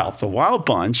 Well, the Wild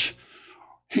Bunch,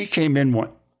 he came in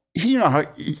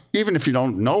even if you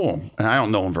don't know him, and I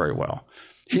don't know him very well,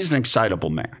 he's an excitable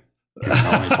man.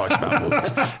 When he talks about movies.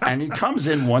 And he comes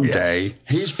in one day,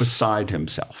 he's beside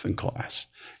himself in class.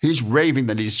 He's raving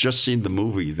that he's just seen the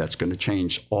movie that's going to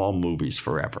change all movies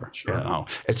forever. Sure. You know?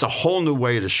 It's a whole new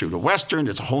way to shoot a Western.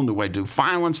 It's a whole new way to do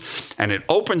violence. And it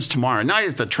opens tomorrow night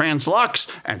at the Translux,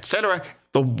 et cetera,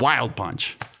 the Wild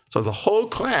Bunch. So the whole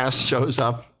class shows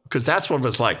up, because that's what it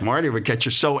was like. Marty would get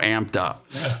you so amped up.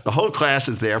 Yeah. The whole class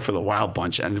is there for the Wild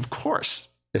Bunch. And of course,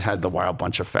 it had the Wild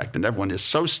Bunch effect, and everyone is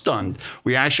so stunned.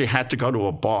 We actually had to go to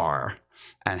a bar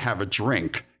and have a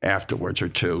drink afterwards or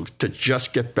two to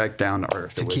just get back down to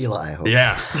earth. Tequila, I hope.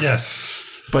 Yeah. Yes.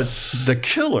 But The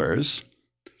Killers,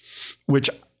 which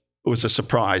was a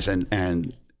surprise, and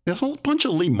there's a bunch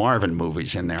of Lee Marvin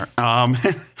movies in there.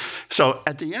 So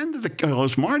at the end of The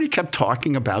Killers, Marty kept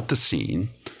talking about the scene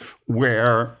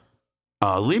where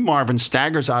Lee Marvin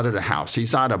staggers out of the house.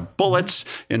 He's out of bullets.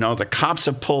 The cops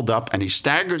have pulled up, and he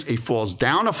falls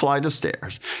down a flight of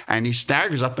stairs, and he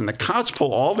staggers up, and the cops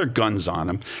pull all their guns on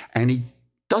him, and he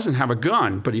doesn't have a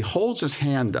gun, but he holds his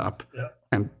hand up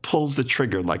and pulls the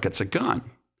trigger like it's a gun.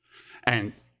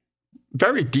 And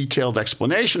very detailed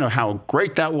explanation of how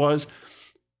great that was.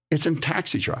 It's in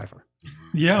Taxi Driver.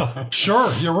 Yeah,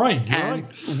 sure. You're right.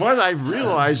 What I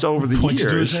realized over the Points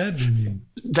years, to his head.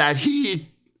 that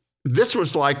this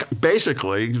was like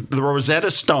basically the Rosetta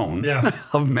Stone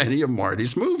of many of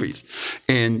Marty's movies.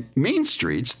 In Mean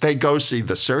Streets, they go see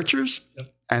The Searchers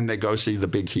and they go see The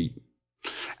Big Heat.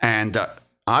 And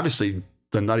obviously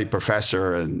The Nutty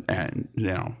Professor and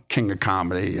King of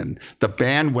Comedy and the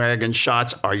bandwagon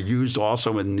shots are used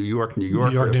also in New York,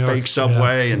 the fake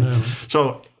subway. Yeah, and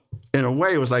so in a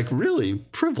way, it was like really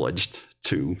privileged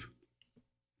to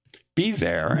be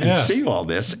there and see all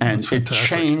this. And it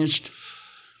changed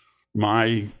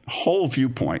my whole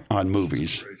viewpoint on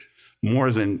movies more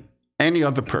than any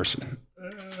other person.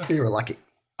 You were lucky.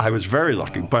 I was very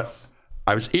lucky, but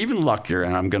I was even luckier,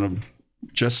 and I'm going to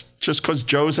just because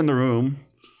Joe's in the room.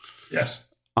 Yes.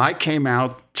 I came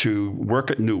out to work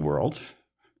at New World,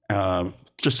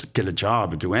 just to get a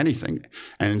job or do anything.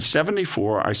 And in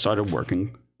 74, I started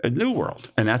working at New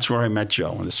World, and that's where I met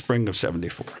Joe in the spring of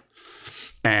 74.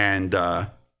 And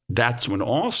that's when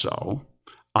also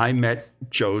I met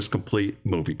Joe's complete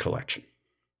movie collection.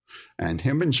 And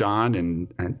him and John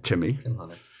and Timmy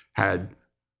had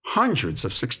hundreds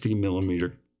of 16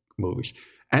 millimeter movies.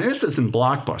 And this isn't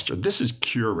Blockbuster. This is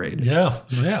curated.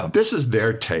 Yeah. This is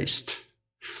their taste.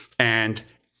 And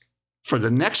for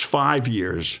the next 5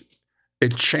 years,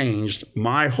 it changed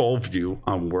my whole view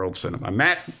on world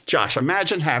cinema. Josh,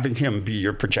 imagine having him be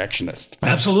your projectionist.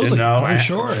 Absolutely. I'm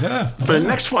sure, yeah. For the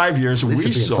next 5 years,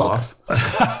 we saw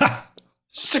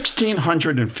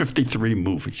 1,653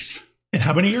 movies. In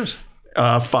how many years?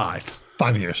 5.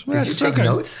 5 years. Did you take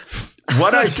notes?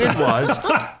 What I did was,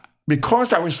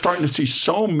 because I was starting to see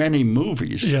so many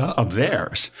movies of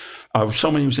theirs,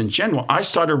 so many movies in general, I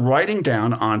started writing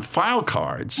down on file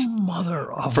cards.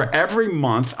 For every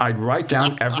month, I'd write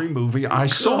down every movie I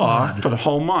saw for the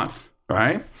whole month,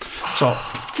 right? So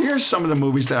here's some of the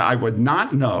movies that I would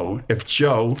not know if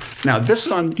Joe... Now, this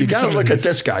one, you got to look at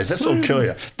this, guys. This will kill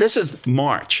you. This is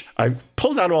March. I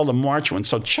pulled out all the March ones.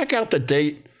 So check out the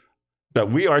date that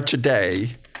we are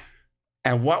today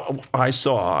and what I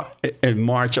saw in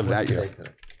March of that year.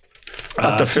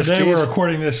 Today we're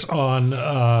recording this on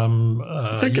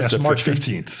March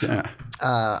 15th. Yeah.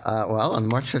 Well, on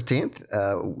March 15th,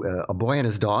 A Boy and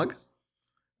His Dog,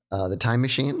 The Time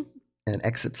Machine, and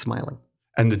Exit Smiling.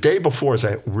 And the day before is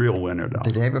a real winner, though.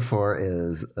 The day before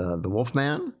is The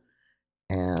Wolfman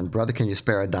and Brother, Can You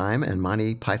Spare a Dime, and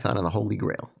Monty Python and the Holy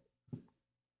Grail.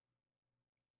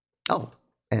 Oh,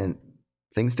 and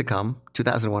things to come: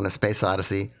 2001: A Space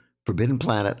Odyssey, Forbidden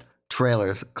Planet,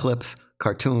 trailers, clips,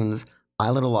 cartoons,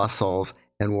 Island of Lost Souls,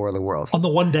 and War of the Worlds. On the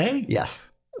one day? Yes.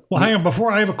 Well, hang on.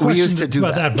 Before I have a question used to do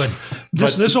about that, but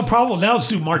this will probably now let's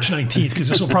do March 19th because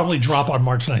this will probably drop on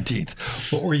March 19th.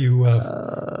 What were you?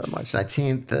 March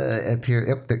 19th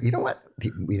appear. You know what?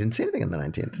 We didn't see anything on the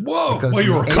 19th. Whoa! Because Well,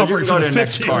 you were covering for Go the to the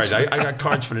next 15th. card. I got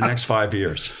cards for the next 5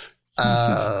 years.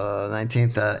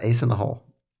 19th, Ace in the Hole.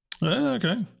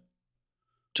 Okay.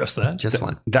 Just that. Just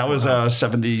one. That was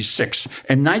 76.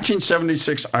 In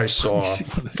 1976, I saw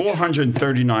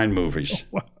 439 movies.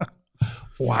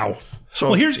 Wow.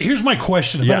 So, well, here's my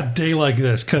question about Yeah. a day like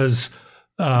this, because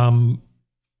I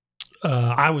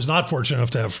was not fortunate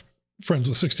enough to have friends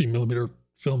with 16 millimeter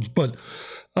films, but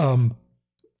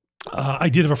I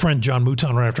did have a friend, John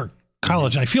Mouton, right after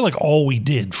college, and I feel like all we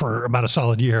did for about a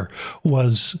solid year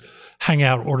was hang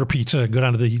out, order pizza, go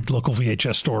down to the local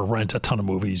VHS store, rent a ton of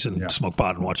movies, and smoke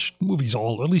pot and watch movies at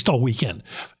least all weekend.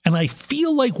 And I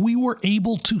feel like we were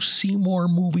able to see more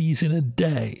movies in a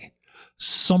day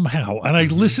somehow. And I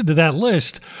listened to that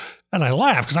list and I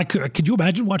laughed because could you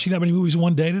imagine watching that many movies in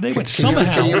one day today? But somehow,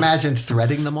 Can you imagine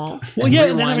threading them all? well, yeah,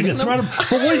 and then having to thread them.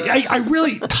 But I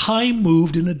really, time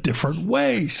moved in a different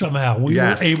way somehow. We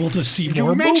were able to see you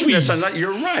more mentioned movies. this,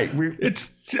 you're right.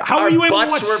 How are our you able to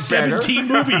butts watch were better. 17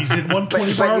 movies in one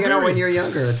 24-hour But you know, period? when you're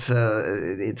younger, it's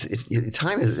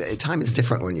time is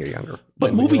different when you're younger.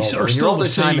 But When movies you're are older. still When you're older, the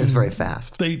same. time is very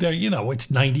fast. They're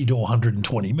it's 90 to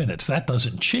 120 minutes. That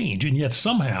doesn't change, and yet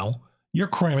somehow you're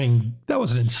cramming. That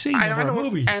was an insane number of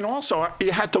movies. And also,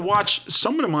 you had to watch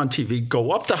some of them on TV,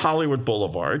 go up to Hollywood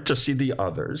Boulevard to see the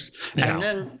others. Yeah. And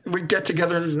then we'd get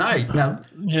together at night. Now,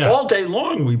 Yeah. all day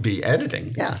long, we'd be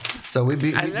editing. Yeah. So we'd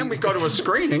be. And then we'd go to a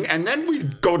screening, and then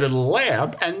we'd go to the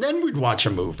lab, and then we'd watch a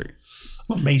movie.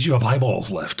 What made you have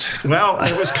eyeballs left? Well,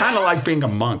 it was kind of like being a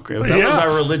monk. That was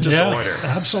our religious order.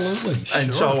 Absolutely.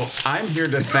 And so I'm here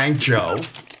to thank Joe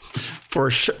for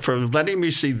letting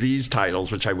me see these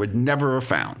titles, which I would never have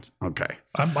found. Okay.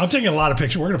 I'm taking a lot of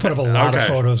pictures. We're going to put up a lot of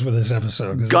photos with this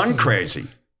episode. Gun Crazy.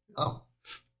 Oh.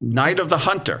 Night of the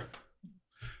Hunter.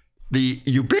 The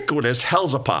ubiquitous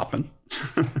Hell's a Poppin'.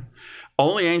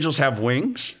 Only Angels Have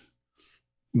Wings.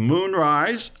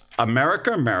 Moonrise.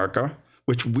 America, America,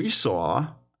 which we saw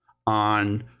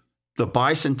on the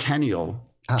bicentennial,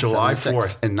 July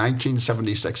 4th in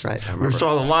 1976. Right, I remember. We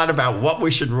thought a lot about what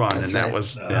we should run, That's and that right.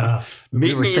 was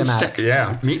We were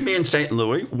thematic. Meet Me in St.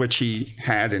 Louis, which he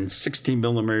had in 16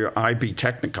 millimeter IB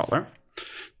Technicolor.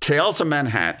 Tales of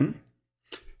Manhattan,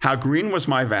 How Green Was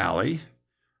My Valley,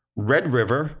 Red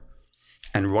River,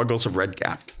 and Ruggles of Red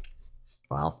Gap.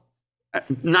 Wow.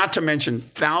 Not to mention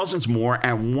thousands more,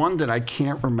 and one that I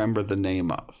can't remember the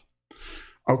name of.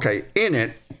 Okay, in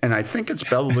it, and I think it's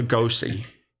Bela Lugosi,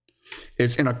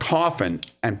 is in a coffin,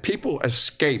 and people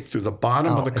escape through the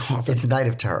bottom of the coffin. It's Night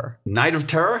of Terror. Night of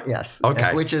Terror? Yes.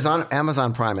 Okay. Which is on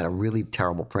Amazon Prime in a really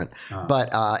terrible print,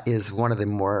 but is one of the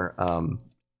more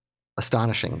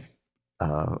astonishing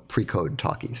pre-code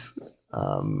talkies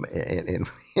in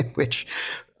which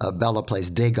Bella plays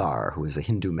Degar, who is a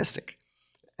Hindu mystic.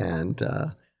 And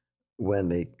when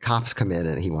the cops come in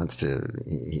and he wants to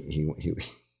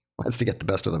get the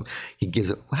best of them, he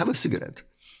gives it, have a cigarette.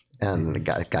 And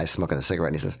the guy's smoking a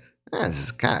cigarette, and he says,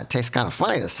 "This tastes kind of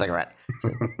funny, this cigarette.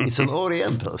 It's an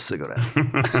Oriental cigarette."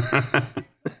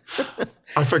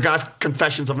 I forgot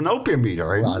Confessions of an Opium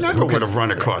Eater. I never would have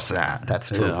run across that. That's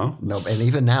true. You know? No, and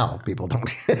even now, people don't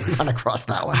run across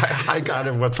that one. I got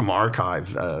it from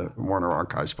Archive, Warner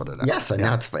Archives put it out. Yes, and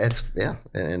now it's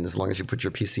and as long as you put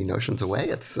your PC notions away,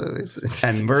 it's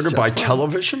And Murder by fine.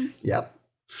 Television? Yep.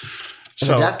 And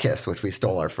So- the Death Kiss, which we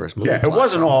stole our first movie. Yeah, it plot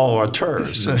wasn't from. all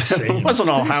auteurs. It wasn't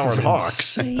all Howard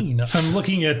Hawks. Insane. I'm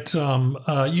looking at.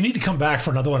 You need to come back for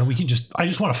another one, and I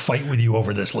just want to fight with you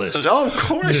over this list. Oh, of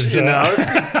course, you know.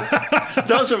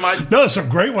 Those are my... No, there's some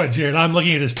great ones here, and I'm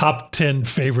looking at his top 10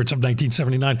 favorites of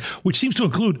 1979, which seems to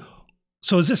include.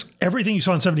 So is this everything you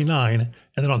saw in '79, and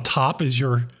then on top is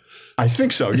your? I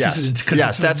think so. Yes, it's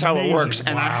that's how it amazing. works.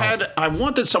 And Wow. I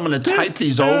wanted someone to type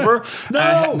these over.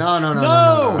 No,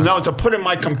 No, to put in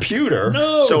my computer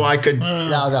so I could.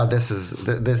 No, this is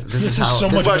is how so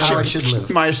this much is how better. I should live.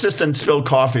 My assistant spilled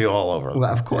coffee all over.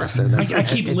 Well, of course. I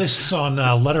keep lists on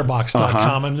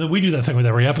letterbox.com, and we do that thing with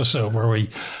every episode where I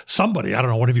don't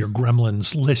know, one of your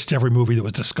gremlins lists every movie that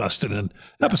was discussed in an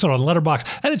episode on Letterbox.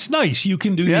 And it's nice. You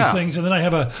can do these things. And then I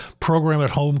have a program at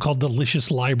home called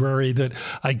Delicious Library that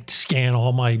I scan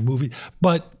all my movies.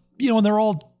 But, and they're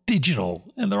all digital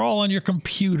and they're all on your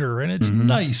computer and it's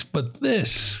nice. But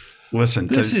this, Listen,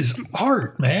 This is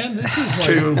art, man. This is like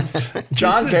to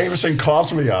John Davison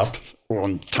calls me up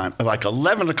one time at like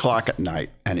 11 o'clock at night,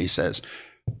 and he says,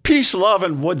 "Peace, love,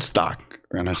 and Woodstock."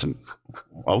 And I said,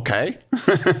 "Okay."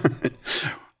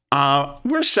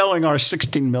 We're selling our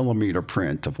 16 millimeter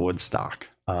print of Woodstock.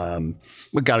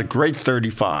 We got a great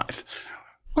 35.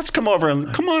 Let's come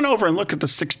on over and look at the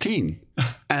 16.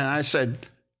 And I said,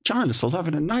 "John, it's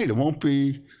 11 at night. It won't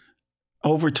be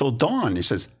over till dawn." He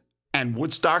says, "And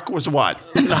Woodstock was what?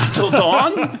 Not till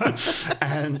dawn?"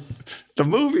 And the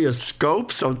movie is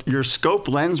scope, so your scope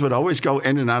lens would always go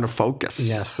in and out of focus.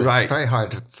 Yes, it's very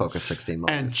hard to focus 16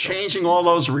 millimeters. And changing all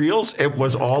those reels, it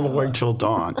was all the way till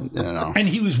dawn. You know. And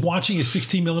he was watching a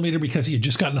 16 millimeter because he had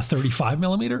just gotten a 35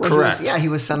 millimeter? Well, Correct. He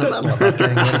was sentimental about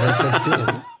getting rid of his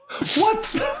 16. What?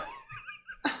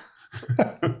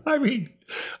 I mean,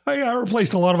 I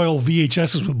replaced a lot of my old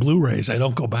VHSs with Blu-rays. I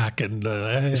don't go back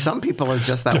and... Some people are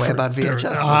just that way about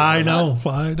VHS. I know.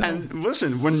 And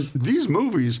listen, when these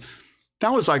movies,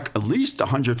 that was like at least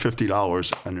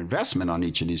 $150 an investment on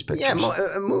each of these pictures.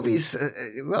 Yeah, movies.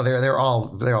 Well, they're all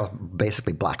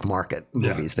basically black market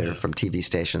movies. They're from TV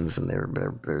stations, and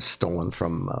they're stolen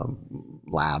from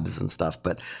labs and stuff.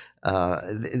 But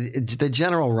the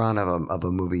general run of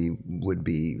a movie would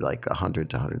be like $100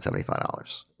 to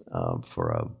 $175 for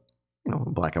a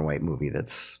black and white movie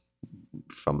that's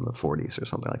from the 40s or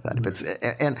something like that.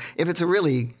 If it's a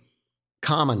really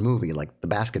common movie like The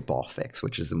Basketball Fix,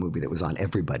 which is the movie that was on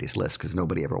everybody's list because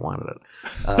nobody ever wanted it,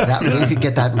 you could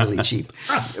get that really cheap.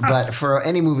 But for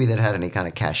any movie that had any kind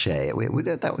of cachet,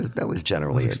 that was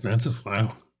generally expensive.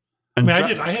 Wow. And I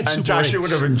mean, I had Super Josh, 8s. you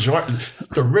would have enjoyed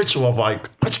the ritual of like,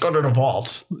 let's go to the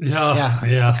vault. Yeah.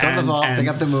 Let's go to the vault, pick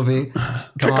up the movie,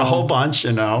 pick a whole bunch,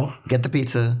 get the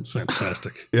pizza.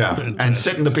 Fantastic. Yeah. Fantastic. And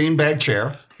sit in the beanbag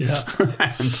chair. Yeah.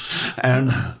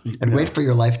 and wait for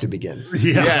your life to begin.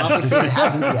 Yeah. Obviously, it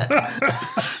hasn't yet.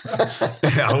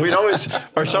 Yeah, we'd always,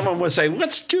 or someone would say,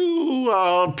 let's do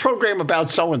a program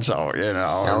about so-and-so,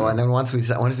 And then once we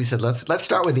said, let's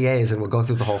start with the A's and we'll go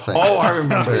through the whole thing. Oh, I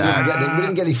remember that. We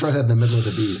didn't get any further than the middle of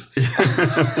the B's.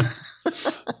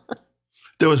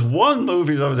 There was one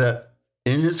movie, though, that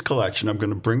in his collection, I'm going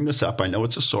to bring this up. I know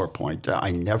it's a sore point that I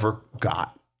never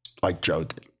got like Joe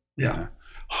did. Yeah.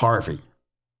 Harvey.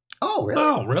 Oh, really?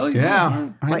 Oh, really? Yeah.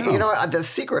 The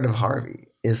secret of Harvey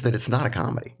is that it's not a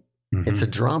comedy. Mm-hmm. It's a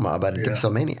drama about a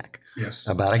dipsomaniac. Yes.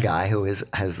 About a guy who has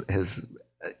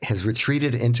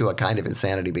retreated into a kind of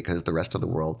insanity because the rest of the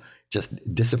world just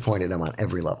disappointed him on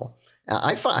every level.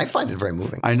 I find it very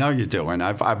moving. I know you do, and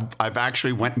I've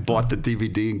actually went and bought the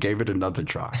DVD and gave it another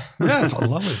try. Yeah, it's a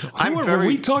lovely film. Were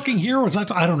we talking here? Or was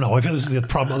that, I don't know. I feel this is the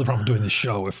problem. Other problem doing this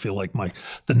show. I feel like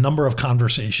the number of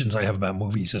conversations I have about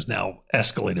movies has now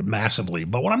escalated massively.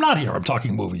 But when I'm not here, I'm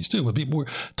talking movies too. With people, we're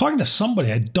talking to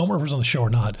somebody. I don't remember if it was on the show or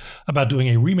not about doing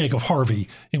a remake of Harvey,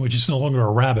 in which it's no longer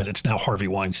a rabbit. It's now Harvey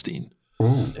Weinstein.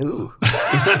 Ooh.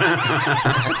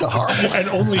 That's a horrible. And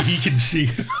only he can see.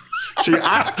 See,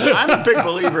 I'm a big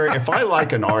believer. If I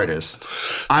like an artist,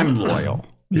 I'm loyal.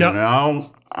 Yep. You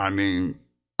know? I mean,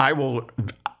 I will.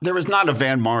 There is not a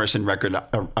Van Morrison record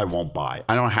I won't buy.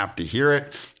 I don't have to hear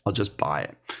it. I'll just buy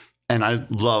it. And I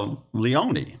love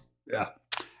Leone. Yeah.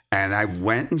 And I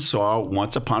went and saw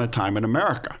Once Upon a Time in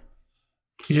America.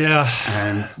 Yeah.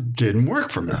 And didn't work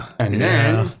for me. And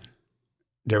then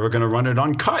they were going to run it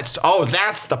on cuts. Oh,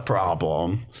 that's the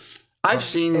problem.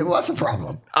 It was a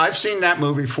problem. I've seen that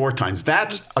movie 4 times.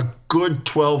 That's a good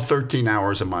 12, 13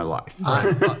 hours of my life.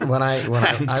 When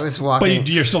I was walking... But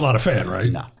you're still not a fan,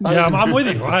 right? No. Yeah, I'm with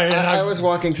you. I was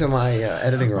walking to my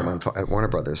editing room at Warner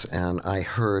Brothers, and I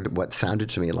heard what sounded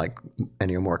to me like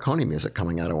Ennio Morricone music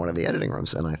coming out of one of the editing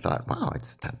rooms. And I thought, wow,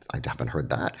 I haven't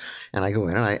heard that. And I go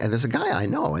in, and there's a guy I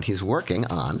know, and he's working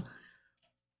on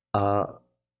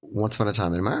Once Upon a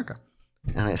Time in America.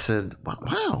 And I said,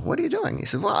 wow, what are you doing? He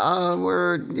said, well,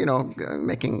 we're,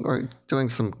 doing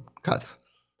some cuts.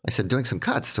 I said, doing some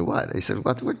cuts to what? He said,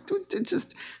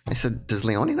 I said, does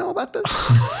Leone know about this?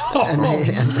 And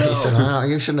he said, oh,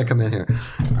 you shouldn't have come in here.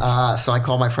 So I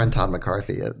called my friend Todd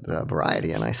McCarthy at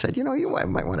Variety, and I said, you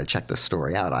might want to check this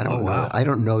story out. I don't know. Wow. I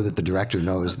don't know that the director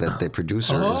knows that the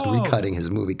producer is recutting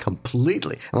his movie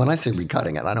completely. And when I say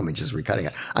recutting it, I don't mean just recutting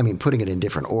it. I mean putting it in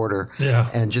different order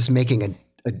and just making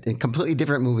a completely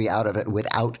different movie out of it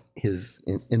without his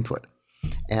input.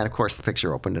 And of course, the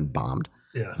picture opened and bombed.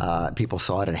 Yeah. People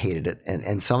saw it and hated it.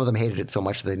 And some of them hated it so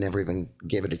much they never even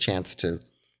gave it a chance to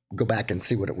go back and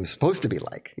see what it was supposed to be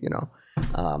like,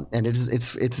 And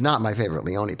it's not my favorite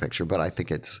Leone picture, but I think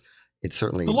It's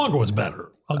certainly the longer one's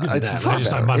better. I'll give you it's that. far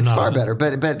better. It's far better,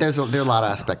 but there are a lot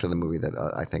of aspects of the movie that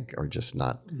I think are just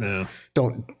not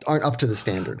aren't up to the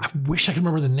standard. I wish I could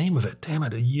remember the name of it. Damn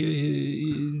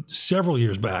it! Several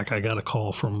years back, I got a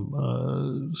call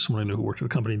from someone I knew who worked at a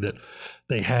company that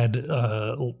they had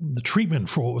the treatment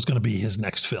for what was going to be his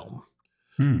next film.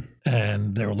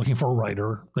 And they were looking for a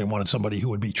writer. They wanted somebody who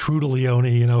would be true to Leone,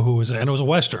 and it was a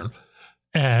Western.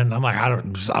 And I'm like,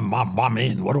 I'm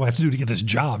in. What do I have to do to get this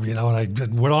job? And I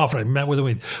went off and I met with him.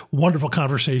 We had wonderful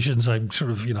conversations. I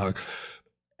sort of,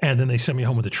 and then they sent me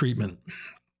home with a treatment.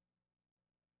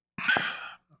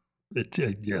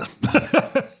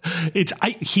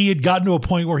 He had gotten to a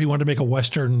point where he wanted to make a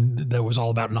Western that was all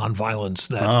about nonviolence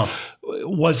that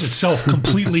was itself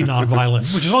completely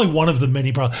nonviolent, which is only one of the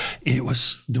many problems.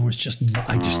 There was just,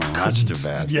 I just couldn't. That's too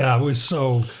bad. Yeah, it was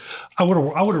so, I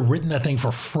would have written that thing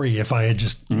for free if I had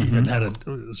just even had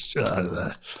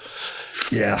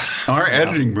Our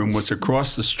editing room was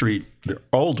across the street, the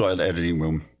old editing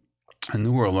room in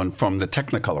New Orleans from the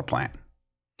Technicolor plant.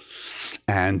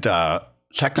 And,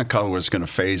 Technicolor was going to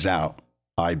phase out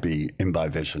IB in by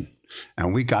Vision,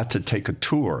 and we got to take a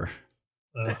tour.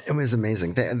 It was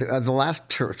amazing. The last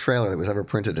trailer that was ever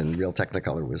printed in real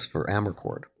Technicolor was for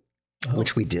Amarcord,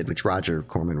 which we did, which Roger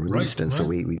Corman released, so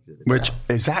we did it. Which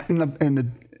is that in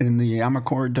the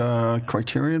Amarcord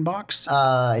Criterion box?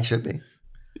 It should be.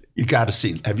 You got to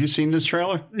see. Have you seen this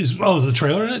trailer? Is the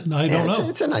trailer in it? No, I don't know.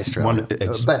 It's a nice trailer,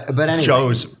 but anyway.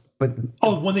 Shows. But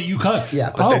one that you cut.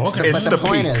 Yeah. But but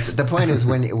the point is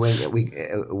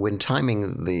when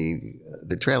timing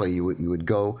the trailer, you would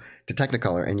go to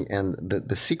Technicolor, and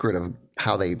the secret of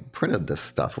how they printed this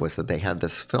stuff was that they had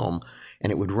this film,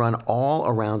 and it would run all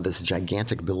around this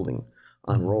gigantic building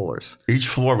on rollers. Each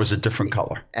floor was a different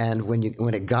color. And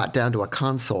when it got down to a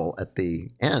console at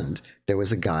the end, there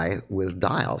was a guy with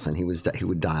dials, and he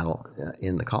would dial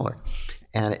in the color.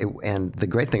 And the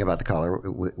great thing about the color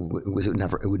was it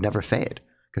would never fade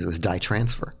because it was dye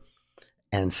transfer.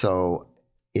 And so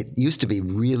it used to be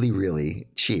really, really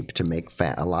cheap to make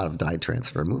a lot of dye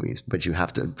transfer movies, but you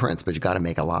have to prints, but you got to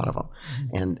make a lot of them.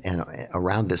 And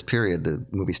around this period, the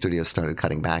movie studios started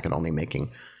cutting back and only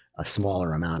making a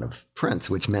smaller amount of prints,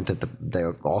 which meant that they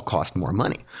all cost more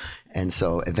money. And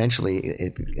so eventually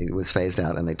it was phased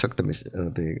out, and they took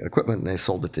the equipment and they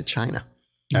sold it to China.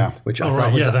 Yeah, which I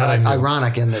thought was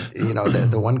ironic in that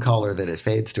the one color that it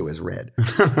fades to is red.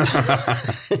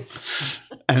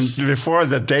 And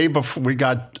the day before we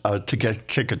got to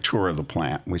kick a tour of the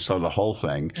plant, we saw the whole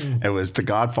thing. It was The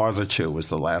Godfather 2 was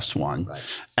the last one, right.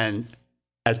 And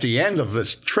at the end of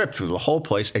this trip through the whole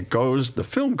place, the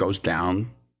film goes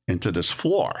down into this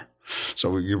floor.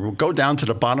 So you go down to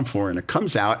the bottom floor, and it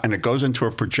comes out, and it goes into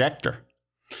a projector.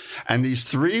 And these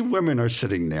three women are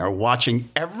sitting there watching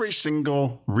every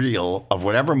single reel of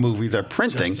whatever movie they're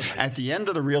printing. At the end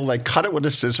of the reel, they cut it with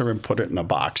a scissor and put it in a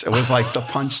box. It was like the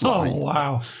punchline. Oh,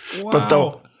 wow. But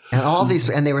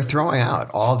and they were throwing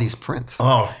out all these prints.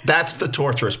 Oh, that's the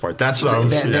torturous part. That's what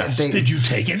Did you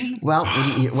take any? Well,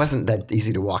 it wasn't that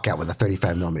easy to walk out with a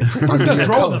 35 millimeter print. You're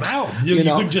throwing them out. You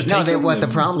couldn't just take them. What the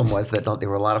problem was that there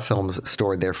were a lot of films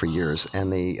stored there for years,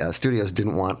 and the studios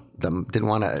didn't want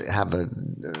to have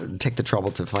take the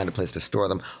trouble to find a place to store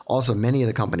them. Also, many of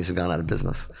the companies had gone out of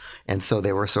business, and so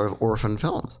they were sort of orphan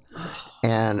films.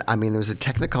 And I mean, there was a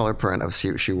Technicolor print of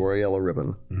She Wore a Yellow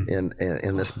Ribbon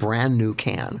in this brand new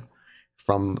can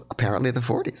from apparently the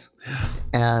 40s.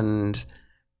 And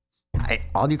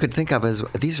all you could think of is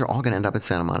these are all going to end up at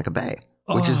Santa Monica Bay,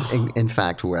 which is in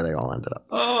fact where they all ended up.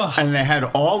 And they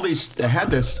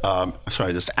had this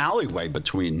alleyway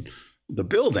between the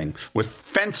building with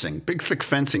fencing, big thick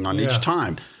fencing on each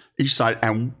side.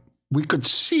 And we could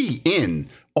see in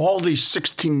all these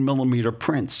 16 millimeter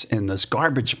prints in this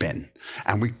garbage bin,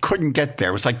 and we couldn't get there.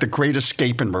 It was like The Great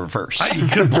Escape in reverse. You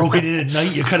could have broken it at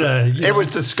night. You could have. It was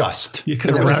discussed. You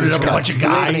could have rounded up a bunch of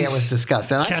guys. It was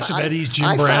discussed. Cassavetes,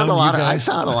 Jim Brown. I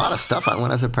found a lot of stuff. When I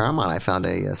was at Paramount, I found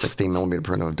a 16 millimeter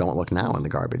print of Don't Look Now in the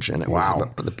garbage, and it was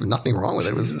nothing wrong with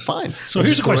it. It was fine. So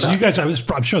here's a question: you guys,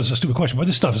 I'm sure it's a stupid question, but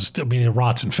this stuff it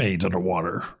rots and fades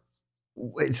underwater.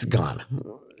 It's gone.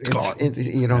 It's gone.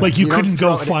 You couldn't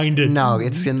go find it. No,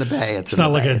 it's in the bay. It's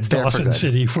not like a Dawson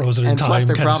City frozen in time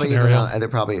kind of scenario. They're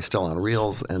probably still on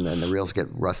reels, and then the reels get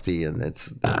rusty, and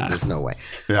there's no way.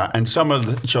 Yeah, and some of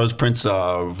the shows prints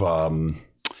of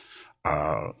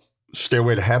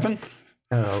Stairway to Heaven.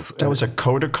 That was a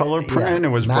Kodacolor print. It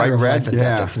was bright red.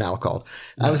 That's now called.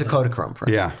 That was a Kodachrome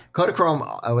print. Yeah,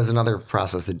 Kodachrome was another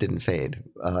process that didn't fade,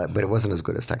 but it wasn't as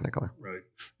good as Technicolor. Right.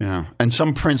 Yeah. And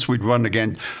some prints we'd run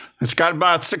again. It's got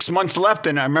about 6 months left.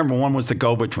 And I remember one was the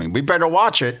go-between. We better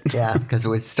watch it. Yeah, because it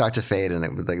would start to fade and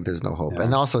it would like there's no hope. Yeah.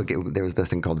 And also there was the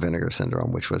thing called vinegar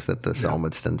syndrome, which was that the film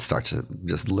would then start to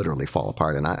just literally fall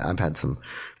apart. And I've had some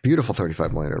beautiful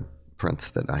 35mm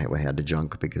prints that I had to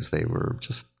junk because we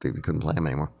couldn't play them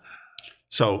anymore.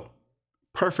 So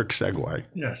perfect segue.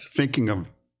 Yes. Thinking of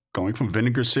going from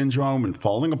vinegar syndrome and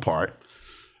falling apart.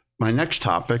 My next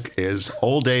topic is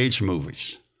old age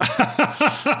movies.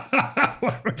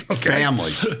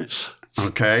 Family.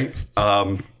 Okay.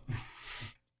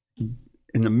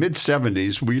 In the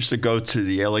mid-'70s, we used to go to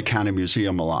the LA County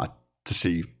Museum a lot to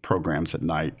see programs at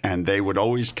night, and they would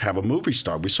always have a movie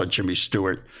star. We saw Jimmy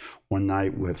Stewart one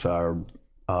night with our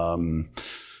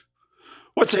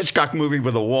what's the Hitchcock movie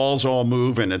where the walls all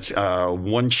move and it's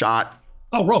one shot?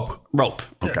 Oh, Rope. Rope.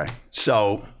 Okay. Yeah.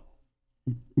 So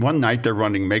one night they're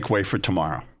running Make Way for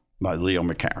Tomorrow by Leo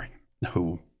McCarey,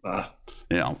 who,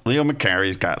 Leo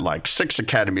McCarey's got like 6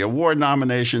 Academy Award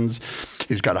nominations.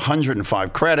 He's got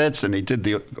 105 credits, and he did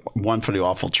the one for The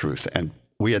Awful Truth. And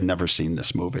we had never seen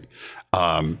this movie.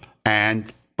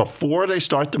 And before they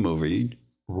start the movie,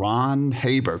 Ron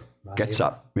Haber gets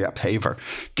up. Yeah, Haver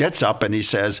gets up and he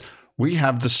says, "We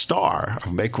have the star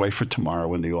of Make Way for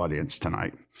Tomorrow in the audience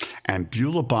tonight." And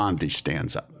Beulah Bondi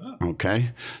stands up.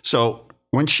 Okay. So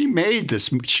when she made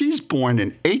this, she's born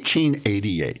in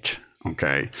 1888.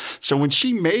 Okay. So when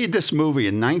she made this movie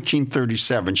in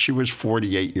 1937, she was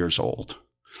 48 years old.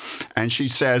 And she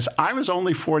says, "I was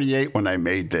only 48 when I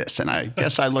made this, and I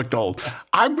guess I looked old.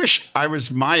 I wish I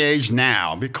was my age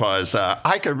now because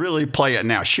I could really play it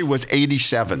now." She was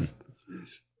 87.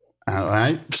 All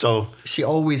right. So she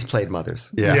always played mothers.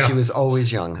 Yeah. She was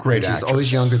always young. Great She was actress.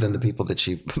 always younger than the people that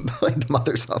she played the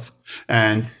mothers of.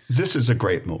 And this is a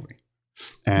great movie.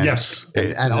 And yes.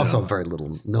 And also a very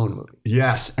little known movie.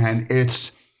 Yes. And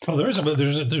it's... Oh, there's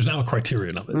now a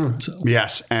criterion of it. So.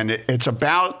 Yes. And it's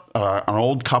about an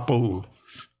old couple who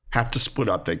have to split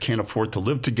up. They can't afford to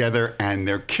live together, and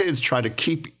their kids try to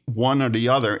keep one or the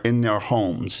other in their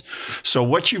homes. So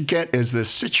what you get is this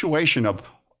situation of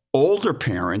older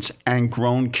parents and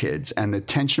grown kids and the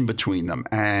tension between them.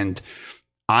 And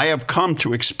I have come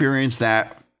to experience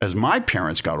that as my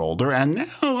parents got older, and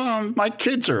now my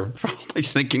kids are probably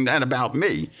thinking that about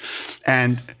me.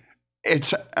 And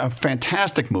it's a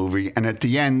fantastic movie. And at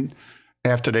the end,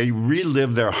 after they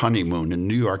relive their honeymoon in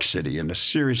New York City in a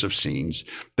series of scenes,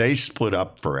 they split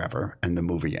up forever and the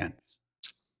movie ends.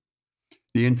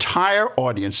 The entire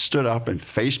audience stood up and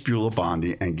faced Beulah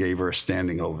Bondi and gave her a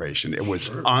standing ovation. It was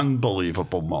an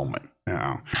unbelievable moment.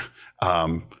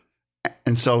 And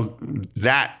so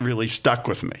that really stuck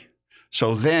with me.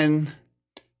 So then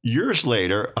years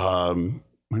later,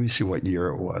 let me see what year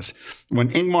it was. When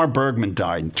Ingmar Bergman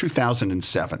died in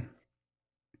 2007,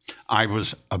 I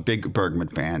was a big Bergman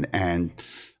fan, and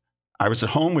I was at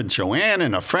home with Joanne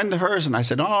and a friend of hers, and I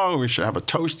said, "Oh, we should have a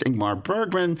toast to Ingmar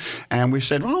Bergman." And we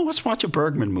said, "Well, let's watch a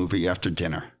Bergman movie after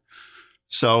dinner."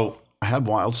 So I had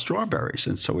Wild Strawberries,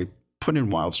 and so we put in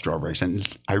Wild Strawberries,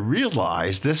 and I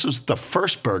realized this was the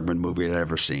first Bergman movie I'd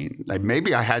ever seen.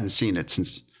 Maybe I hadn't seen it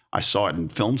since I saw it in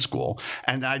film school,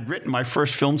 and I'd written my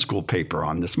first film school paper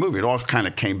on this movie. It all kind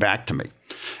of came back to me.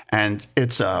 And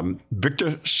it's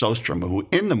Victor Sostrom, who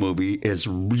in the movie is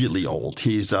really old.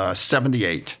 He's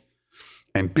 78.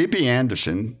 And Bibi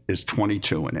Andersson is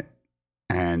 22 in it.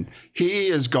 And he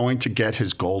is going to get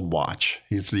his gold watch.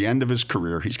 It's the end of his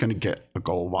career. He's going to get a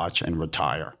gold watch and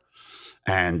retire.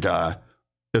 And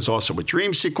there's also a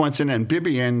dream sequence in it. And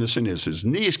Bibi Andersson is his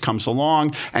niece, comes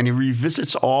along, and he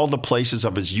revisits all the places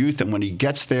of his youth. And when he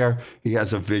gets there, he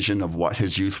has a vision of what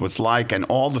his youth was like and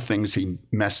all the things he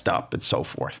messed up and so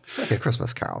forth. It's like a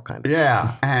Christmas Carol kind of.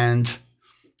 Yeah. And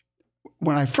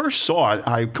when I first saw it,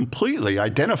 I completely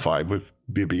identified with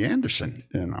Bibi Andersson,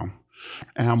 and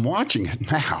I'm watching it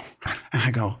now, and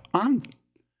I go, I'm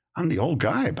the old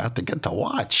guy about to get the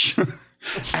watch.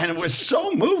 And it was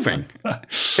so moving.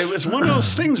 It was one of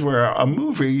those things where a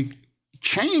movie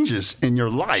changes in your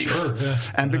life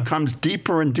and becomes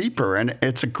deeper and deeper, and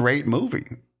it's a great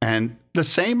movie. And the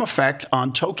same effect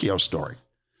on Tokyo Story.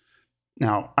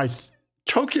 Now,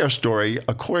 Tokyo Story,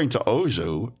 according to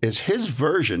Ozu, is his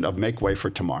version of Make Way for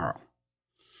Tomorrow.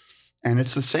 And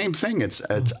it's the same thing. It's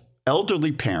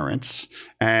elderly parents,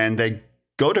 and they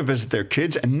go to visit their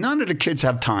kids, and none of the kids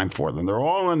have time for them. They're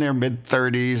all in their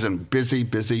mid-30s and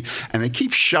busy, and they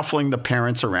keep shuffling the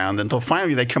parents around until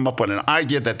finally they come up with an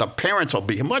idea that the parents will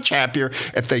be much happier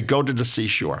if they go to the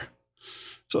seashore.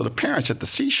 So the parents at the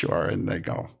seashore, and they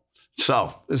go,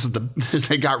 So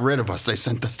they got rid of us. They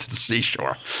sent us to the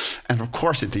seashore. And of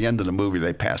course, at the end of the movie,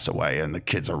 they pass away and the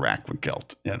kids are racked with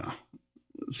guilt,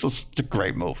 It's just a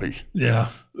great movie. Yeah.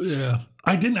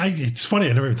 It's funny.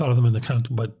 I never even thought of them in the count,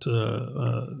 but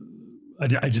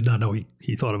I did not know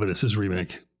he thought of it as his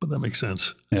remake, but that makes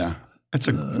sense. Yeah. It's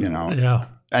Yeah.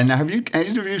 And have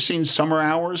any of you seen Summer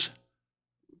Hours?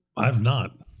 I've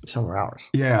not. Summer Hours.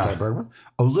 Yeah. Is that a Bergman?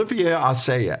 Olivier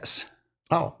Assayas.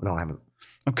 Oh, no, I haven't.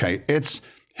 Okay. It's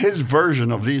his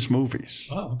version of these movies.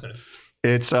 Oh, okay.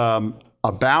 It's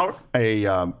about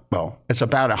it's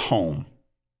about a home,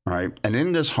 right? And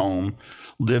in this home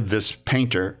lived this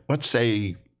painter, let's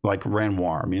say like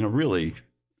Renoir, a really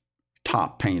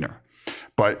top painter,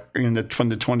 but from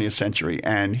the 20th century.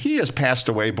 And he has passed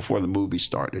away before the movie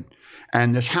started.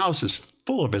 And this house is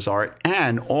full of his art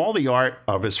and all the art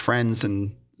of his friends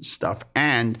and stuff.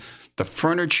 And the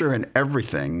furniture and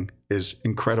everything is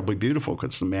incredibly beautiful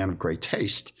because it's a man of great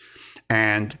taste.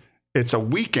 And it's a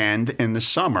weekend in the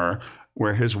summer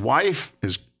where his wife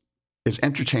is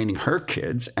entertaining her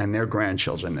kids and their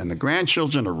grandchildren. And the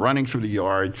grandchildren are running through the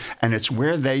yard, and it's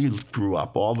where they grew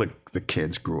up. All the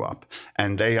kids grew up.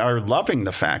 And they are loving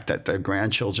the fact that their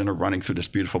grandchildren are running through this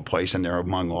beautiful place and they're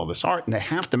among all this art. And they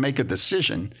have to make a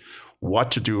decision what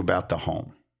to do about the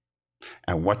home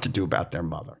and what to do about their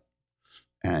mother.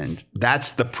 And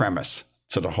that's the premise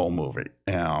to the whole movie,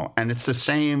 and it's the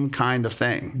same kind of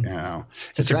thing,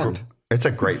 It's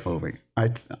a great movie.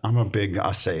 I'm a big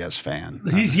Assayas fan.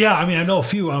 I know a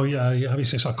few.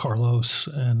 Obviously I saw Carlos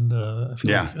and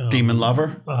Demon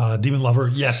Lover. Demon Lover,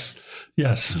 yes,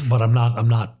 but I'm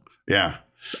not. Yeah,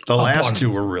 the last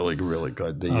two were really, really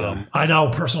good. I know,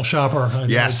 Personal Shopper.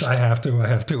 Yes, I have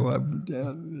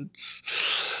to.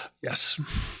 Yes,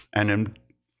 and then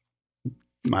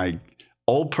my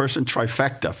old person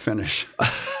trifecta finish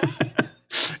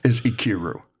is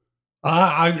Ikiru.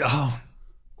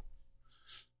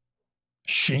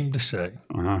 Shame to say.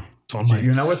 It's on my.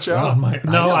 You know what, Joe? I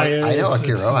know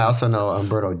Akira. I also know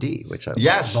Umberto D, which I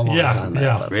yeah,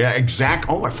 exact.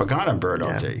 Oh, I forgot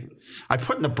Umberto D. I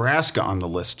put Nebraska on the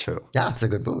list too. Yeah, it's a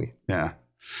good movie. Yeah,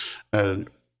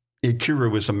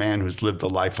 Ikiru was a man who's lived a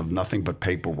life of nothing but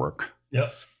paperwork.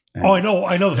 Yep. And, I know.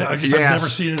 I've never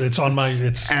seen it. It's on my.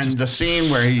 The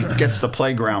scene where he gets the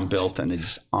playground built and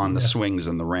he's on the swings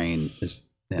in the rain is.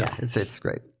 Yeah, it's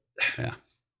great. Yeah.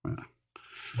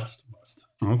 Must.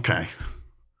 Okay.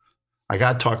 I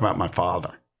got to talk about my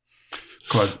father.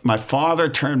 Because my father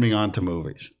turned me on to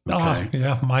movies.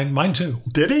 Okay? Mine too.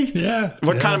 Did he? Yeah.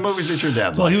 What kind of movies did your dad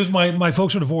like? Well, he was my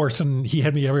folks were divorced, and he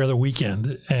had me every other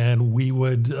weekend, and we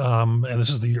would, and this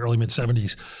is the early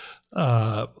mid-'70s,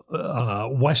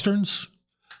 Westerns.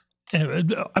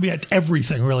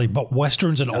 Everything really, but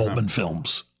Westerns and Altman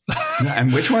films.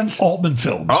 And which ones? Altman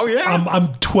films. Oh yeah.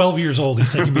 I'm 12 years old.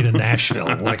 He's taking me to Nashville.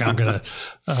 Like I'm gonna,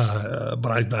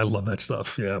 but I love that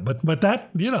stuff. Yeah. But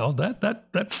that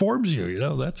that forms you.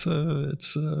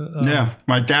 Yeah.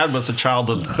 My dad was a child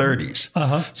of the 30s.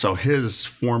 So his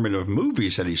formative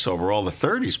movies that he saw were all the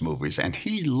 30s movies, and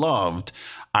he loved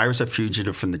I Was a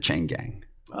Fugitive from the Chain Gang.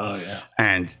 Oh yeah.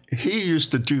 And he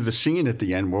used to do the scene at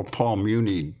the end where Paul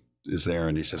Muni is there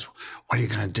and he says, "What are you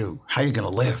going to do? How are you going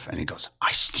to live?" And he goes,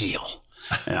 "I steal."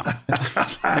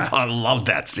 I loved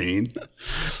that scene.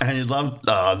 And he loved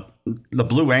The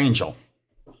Blue Angel,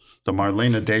 the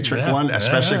Marlene Dietrich one,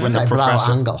 especially when the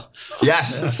professor.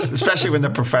 Yes, especially when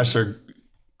the professor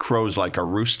crows like a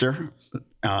rooster.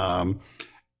 And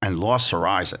Lost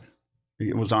Horizon.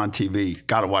 It was on TV.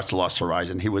 Got to watch Lost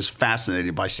Horizon. He was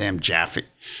fascinated by Sam Jaffe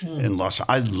in Lost.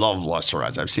 I love Lost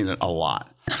Horizon. I've seen it a lot.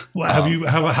 Well,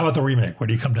 how about the remake? Where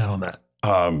do you come down on that?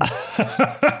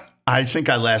 I think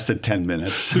I lasted 10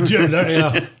 minutes. Yeah.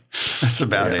 That's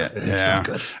about it. It's not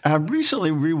good. I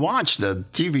recently rewatched the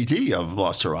DVD of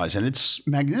Lost Horizon. It's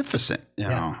magnificent. You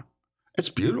know, it's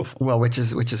beautiful. Well, which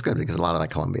is good because a lot of that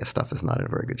Columbia stuff is not in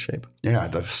very good shape. Yeah,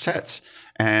 the sets.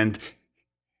 And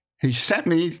he sent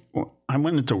me. I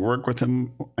went into work with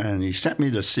him, and he sent me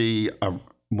to see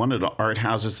one of the art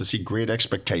houses to see Great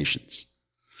Expectations.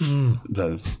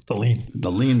 The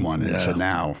lean one. And so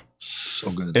now,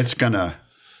 so good. It's gonna,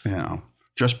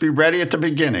 just be ready at the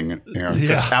beginning.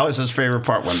 Because that was his favorite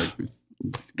part when the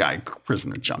guy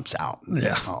prisoner jumps out. And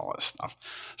all this stuff.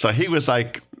 So he was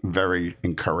like very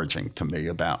encouraging to me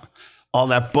about all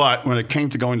that. But when it came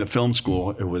to going to film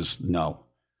school, it was no,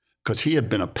 because he had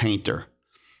been a painter.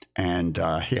 And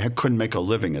he couldn't make a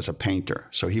living as a painter.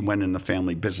 So he went in the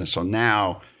family business. So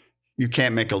now you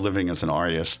can't make a living as an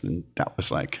artist. And that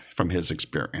was like from his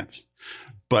experience.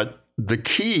 But the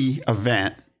key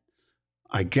event,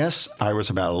 I guess I was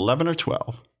about 11 or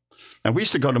 12. And we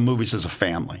used to go to movies as a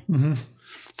family. Mm-hmm.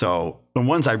 So the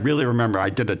ones I really remember, I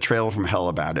did a Trailer from Hell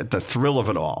about it, The Thrill of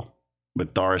It All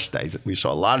with Doris Day. We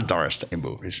saw a lot of Doris Day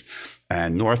movies,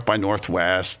 and North by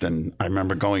Northwest. And I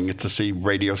remember going to see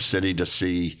Radio City to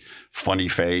see Funny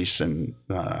Face and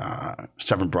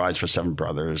Seven Brides for Seven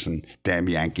Brothers and Damn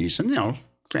Yankees and,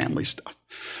 family stuff.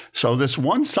 So this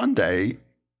one Sunday,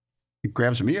 it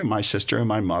grabs me and my sister and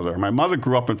my mother. My mother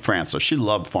grew up in France, so she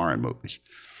loved foreign movies.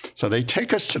 So they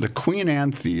take us to the Queen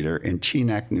Anne Theater in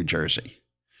Teaneck, New Jersey,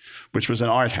 which was an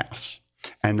art house.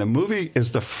 And the movie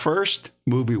is the first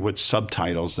movie with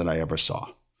subtitles that I ever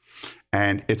saw.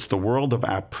 And it's The World of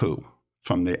Apu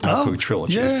from the Apu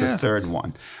trilogy. Yeah. It's the third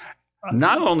one.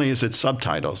 Not only is it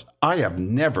subtitles, I have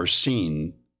never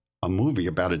seen a movie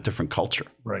about a different culture.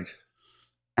 Right.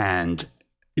 And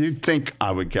you'd think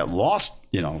I would get lost,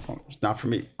 it's not for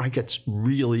me. I get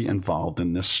really involved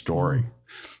in this story.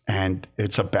 And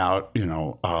it's about,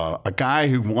 a guy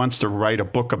who wants to write a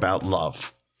book about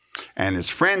love. And his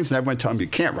friends and everyone tell him, you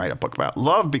can't write a book about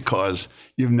love because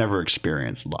you've never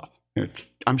experienced love.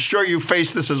 I'm sure you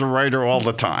face this as a writer all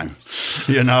the time.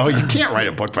 You can't write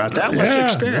a book about that unless you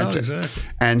experience it. Exactly.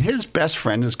 And his best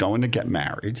friend is going to get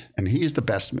married, and he's the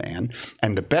best man,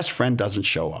 and the best friend doesn't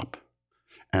show up.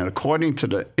 And according to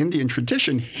the Indian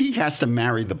tradition, he has to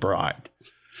marry the bride.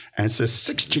 And it's this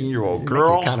 16-year-old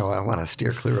girl. You kind of want to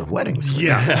steer clear of weddings.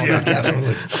 Yeah,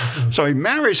 definitely. So he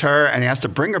marries her, and he has to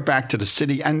bring her back to the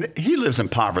city. And he lives in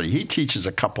poverty. He teaches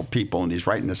a couple people, and he's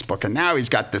writing this book. And now he's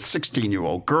got this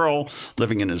 16-year-old girl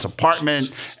living in his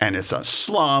apartment, and it's a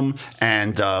slum.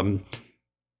 And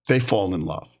they fall in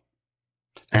love.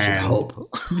 And hope.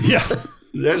 Yeah,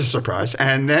 there's a surprise.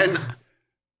 And then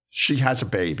she has a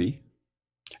baby,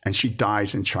 and she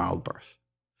dies in childbirth.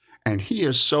 And he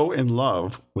is so in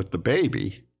love with the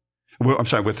baby,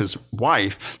 with his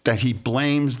wife, that he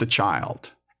blames the child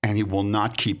and he will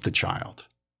not keep the child.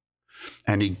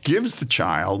 And he gives the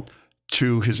child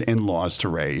to his in-laws to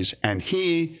raise, and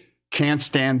he can't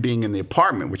stand being in the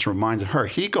apartment, which reminds her,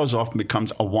 he goes off and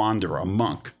becomes a wanderer, a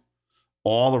monk,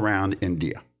 all around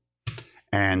India.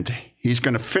 And he's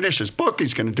going to finish his book.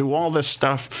 He's going to do all this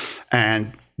stuff.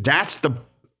 And that's the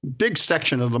big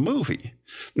section of the movie.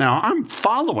 Now, I'm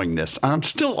following this. I'm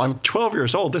 12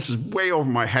 years old. This is way over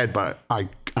my head, but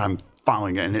I'm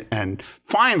following it. And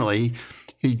finally,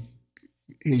 he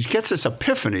gets this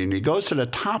epiphany, and he goes to the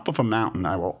top of a mountain.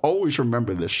 I will always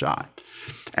remember this shot.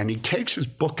 And he takes his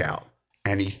book out,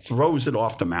 and he throws it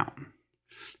off the mountain.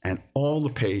 And all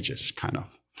the pages kind of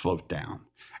float down.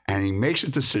 And he makes a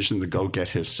decision to go get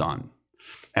his son.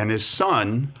 And his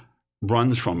son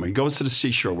runs from him. He goes to the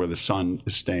seashore where the son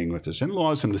is staying with his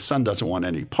in-laws, and the son doesn't want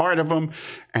any part of him.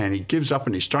 And he gives up,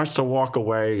 and he starts to walk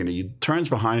away, and he turns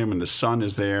behind him, and the son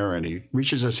is there, and he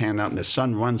reaches his hand out, and the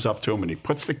son runs up to him, and he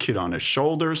puts the kid on his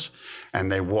shoulders,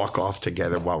 and they walk off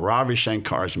together while Ravi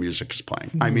Shankar's music is playing.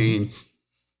 Mm-hmm. I mean,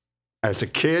 as a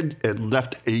kid, it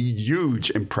left a huge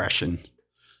impression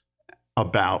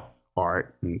about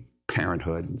art and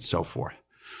parenthood and so forth.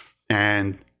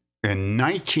 And in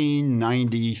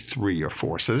 1993 or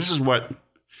 4, so this is what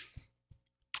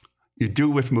you do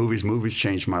with movies. Movies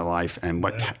changed my life. And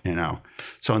what,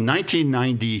 so in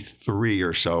 1993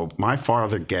 or so, my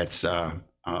father gets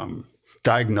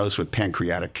diagnosed with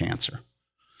pancreatic cancer.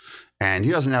 And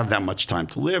he doesn't have that much time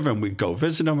to live. And we go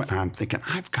visit him. And I'm thinking,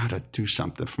 I've got to do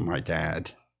something for my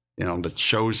dad, that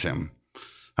shows him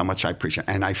how much I appreciate it.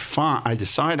 And I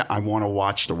decided I want to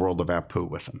watch The World of Apu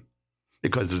with him,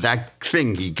 because of that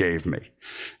thing he gave me.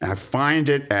 And I find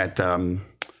it at the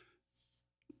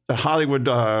Hollywood,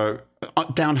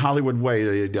 down Hollywood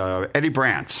Way, Eddie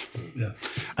Brandt's. Yeah.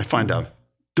 I find a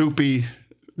doopy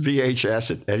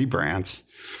VHS at Eddie Brandt's,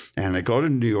 and I go to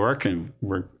New York, and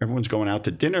everyone's going out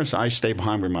to dinner, so I stay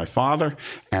behind with my father,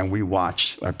 and we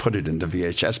watch. I put it in the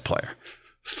VHS player.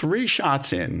 3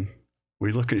 shots in,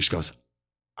 we look at it, she goes,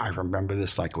 I remember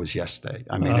this like it was yesterday.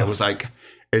 I mean, it was like,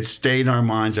 it stayed in our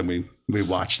minds, and we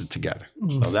watched it together.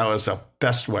 So that was the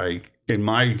best way, in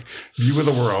my view of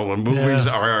the world, when movies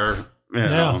are,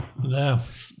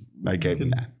 I gave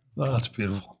him that. Oh, that's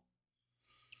beautiful.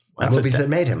 That's movies that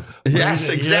made him. Yes,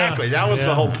 exactly. That was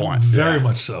the whole point. Very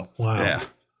much so. Wow. Yeah.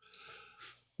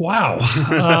 Wow.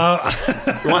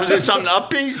 You want to do something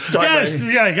upbeat? Yes.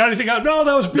 Yeah. You got anything out? No,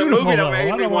 that was beautiful. The movie that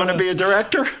made me want to be a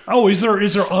director? Oh, is there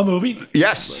a movie?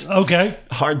 Yes. Okay.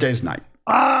 Hard Day's Night.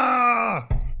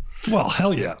 Well,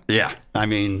 hell yeah. Yeah. I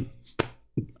mean,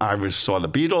 saw the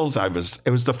Beatles.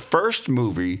 It was the first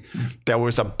movie that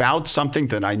was about something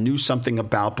that I knew something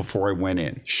about before I went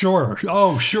in. Sure.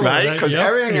 Oh, sure. Right? Because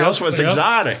everything else was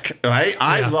exotic, right?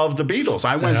 I loved the Beatles.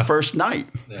 I went first night.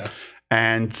 Yeah.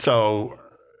 And so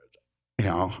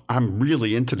I'm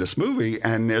really into this movie.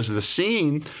 And there's the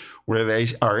scene where they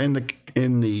are in the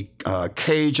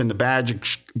cage in the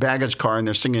baggage car, and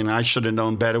they're singing "I Should Have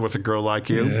Known Better" with a girl like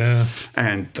you. Yeah.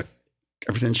 And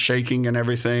everything's shaking and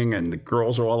everything, and the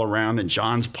girls are all around, and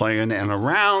John's playing. And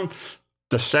around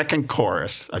the second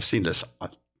chorus, I've seen this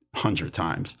 100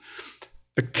 times,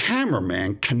 the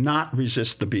cameraman cannot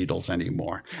resist the Beatles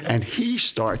anymore. And he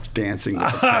starts dancing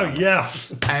with the camera. Yeah.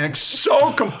 And it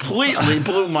so completely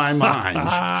blew my mind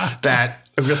that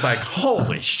it was like,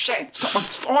 holy shit, someone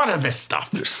thought of this stuff.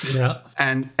 Yeah.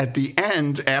 And at the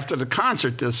end, after the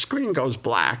concert, the screen goes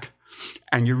black,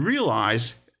 and you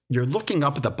realize you're looking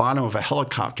up at the bottom of a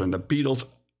helicopter, and the Beatles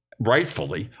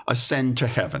rightfully ascend to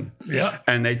heaven. Yeah.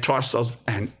 And they toss those,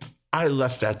 and I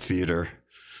left that theater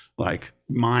like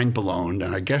mind blown.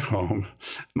 And I get home,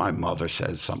 my mother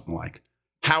says something like,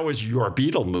 "How was your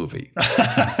Beatle movie?"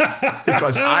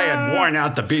 Because I had worn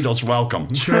out the Beatles' welcome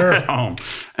at home.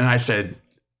 And I said,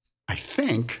 "I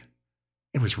think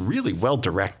it was really well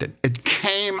directed." It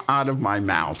came out of my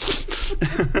mouth.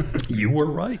 You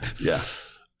were right. Yeah.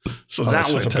 So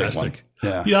that was fantastic. A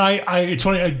big one. Yeah. It's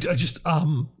funny. I just,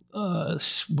 one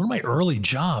of my early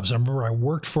jobs, I remember I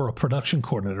worked for a production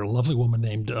coordinator, a lovely woman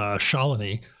named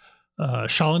Shalini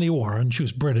Warren. She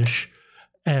was British.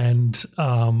 And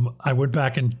I went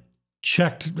back and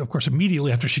checked, of course,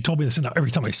 immediately after she told me this. And every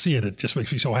time I see it, it just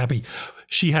makes me so happy.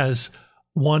 She has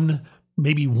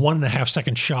maybe 1.5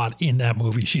 second shot in that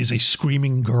movie. She is a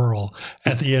screaming girl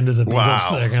at the end of the Beatles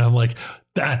thing. And I'm like,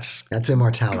 that's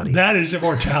immortality. That is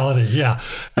immortality. Yeah.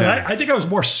 And I think I was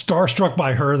more starstruck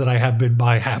by her than I have been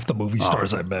by half the movie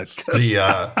stars I met.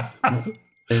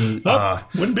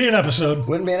 Wouldn't be an episode.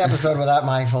 Wouldn't be an episode without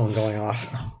my phone going off.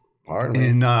 Pardon me.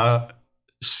 In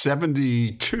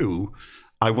 72,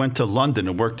 I went to London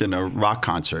and worked in a rock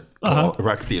concert, a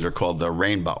rock theater called the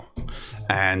Rainbow.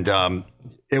 And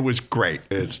it was great.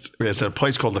 It's a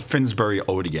place called the Finsbury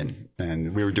Odeon.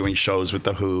 And we were doing shows with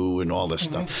The Who and all this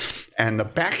stuff. And the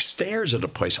back stairs of the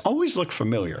place always looked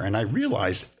familiar. And I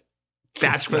realized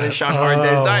that's where they shot Hard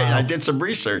Day's Night. I did some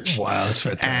research. Wow, that's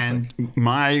fantastic.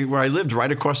 And where I lived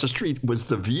right across the street was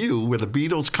the view where the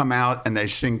Beatles come out and they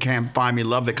sing "Can't Buy Me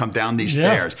Love." They come down these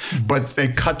stairs, but they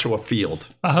cut to a field.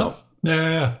 So,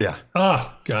 yeah.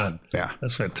 Oh, God. Yeah.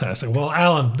 That's fantastic. Well,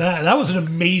 Allan, that was an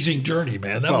amazing journey,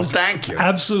 man. That was thank you.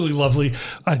 Absolutely lovely.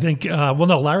 I think,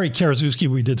 Larry Karaszewski,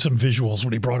 we did some visuals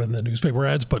when he brought in the newspaper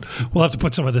ads, but we'll have to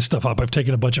put some of this stuff up. I've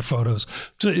taken a bunch of photos.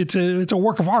 It's a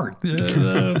work of art.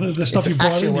 The stuff you brought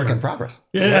in. It's actually a work in progress.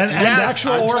 Yeah, and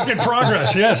actual work in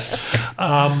progress, yes.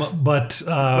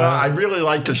 I really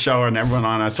liked the show and everyone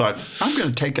on. I thought, I'm going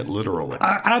to take it literally.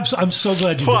 I'm so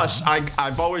glad you did. Plus,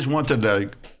 I've always wanted to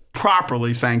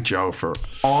properly thank Joe for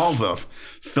all the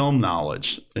film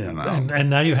knowledge, and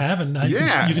now you have, and now you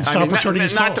can stop returning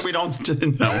his calls. Not that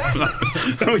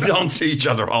we don't see each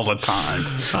other all the time,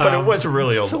 but it was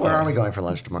really. So where are we going for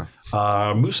lunch tomorrow?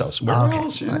 Muso's. Where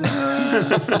else?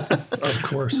 Of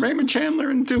course, Raymond Chandler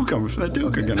and Duke are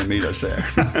going to meet us there.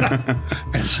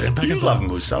 And Sam Peckinpah. You love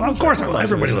Musso. Of course,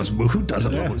 everybody loves Musso. Who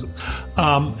doesn't love Musso?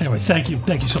 Anyway, thank you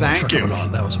so much for coming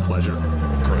on. That was a pleasure.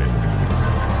 Great.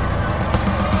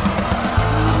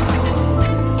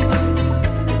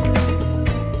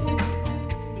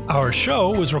 Our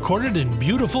show was recorded in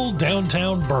beautiful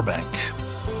downtown Burbank.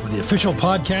 We're the official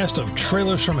podcast of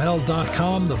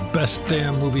trailersfromhell.com, the best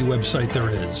damn movie website there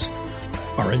is.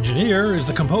 Our engineer is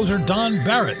the composer Don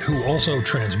Barrett, who also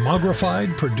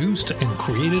transmogrified, produced, and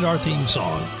created our theme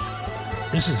song.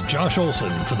 This is Josh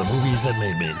Olson for The Movies That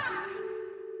Made Me.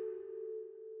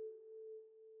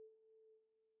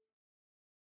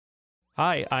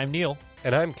 Hi, I'm Neil.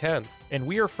 And I'm Ken. And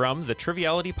we are from the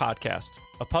Triviality Podcast,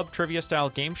 a pub trivia-style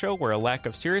game show where a lack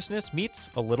of seriousness meets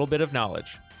a little bit of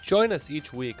knowledge. Join us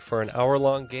each week for an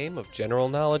hour-long game of general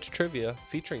knowledge trivia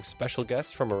featuring special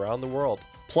guests from around the world,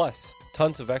 plus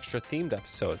tons of extra themed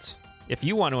episodes. If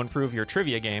you want to improve your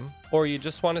trivia game, or you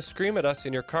just want to scream at us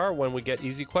in your car when we get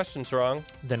easy questions wrong,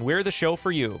 then we're the show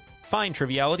for you. Find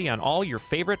Triviality on all your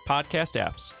favorite podcast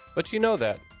apps. But you know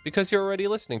that, because you're already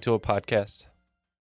listening to a podcast.